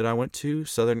seminary that I went to,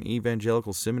 Southern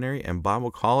Evangelical Seminary and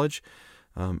Bible College.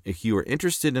 If you are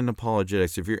interested in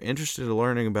apologetics, if you're interested in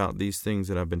learning about these things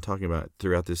that I've been talking about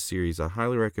throughout this series, I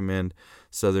highly recommend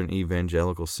Southern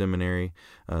Evangelical Seminary.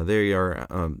 They are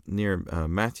near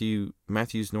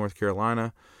Matthews, North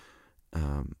Carolina,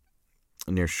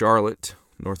 near Charlotte,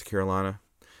 North Carolina,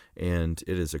 and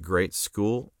it is a great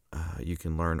school. You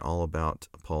can learn all about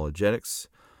apologetics,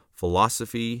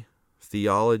 philosophy,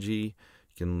 theology.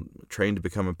 You can train to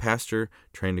become a pastor,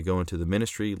 train to go into the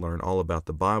ministry, learn all about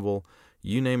the Bible.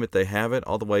 You name it, they have it,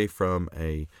 all the way from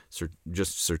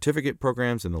just certificate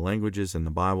programs in the languages and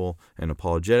the Bible and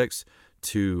apologetics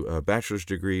to a bachelor's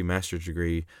degree, master's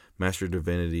degree, master of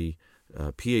divinity,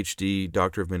 PhD,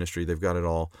 doctor of ministry. They've got it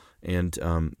all. And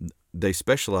they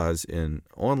specialize in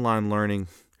online learning.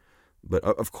 But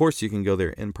of course, you can go there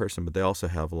in person, but they also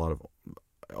have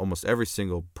almost every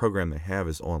single program they have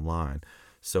is online.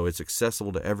 So it's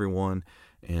accessible to everyone.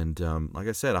 And like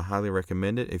I said, I highly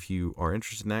recommend it. If you are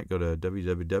interested in that, go to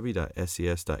www.ses.edu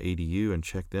and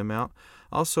check them out.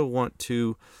 I also want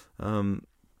to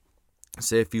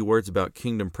say a few words about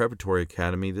Kingdom Preparatory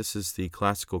Academy. This is the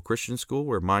classical Christian school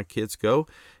where my kids go.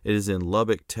 It is in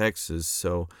Lubbock, Texas.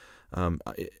 So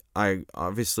I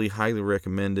obviously highly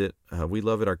recommend it. We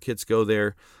love it. Our kids go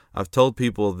there. I've told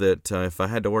people that if I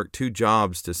had to work 2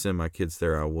 jobs to send my kids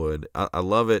there, I would. I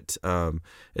love it.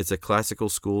 It's a classical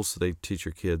school, so they teach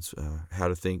your kids how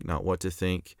to think, not what to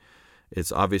think.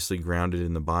 It's obviously grounded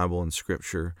in the Bible and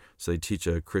Scripture, so they teach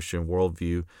a Christian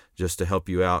worldview just to help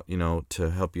you out,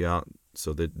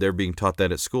 so that they're being taught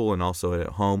that at school and also at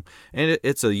home. And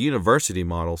it's a university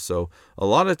model, so a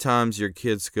lot of times your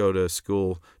kids go to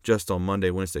school just on Monday,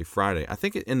 Wednesday, Friday. I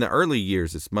think in the early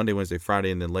years it's Monday, Wednesday,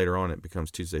 Friday, and then later on it becomes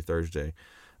Tuesday, Thursday.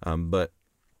 But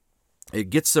it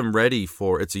gets them ready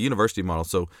it's a university model,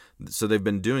 so they've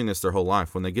been doing this their whole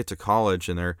life. When they get to college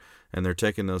and they're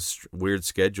taking those weird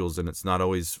schedules, and it's not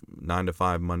always 9 to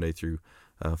 5 Monday through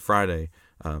Friday.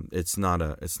 It's not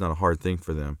a hard thing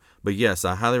for them. But yes,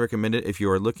 I highly recommend it if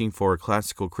you are looking for a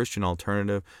classical Christian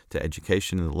alternative to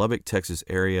education in the Lubbock, Texas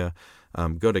area.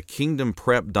 Go to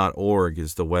kingdomprep.org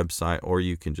is the website, or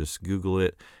you can just Google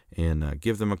it and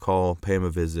give them a call, pay them a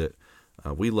visit.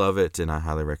 We love it, and I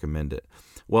highly recommend it.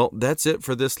 Well, that's it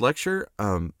for this lecture.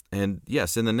 And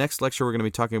yes, in the next lecture, we're going to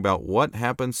be talking about what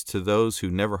happens to those who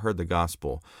never heard the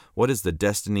gospel. What is the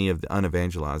destiny of the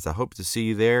unevangelized? I hope to see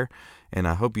you there, and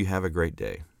I hope you have a great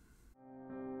day.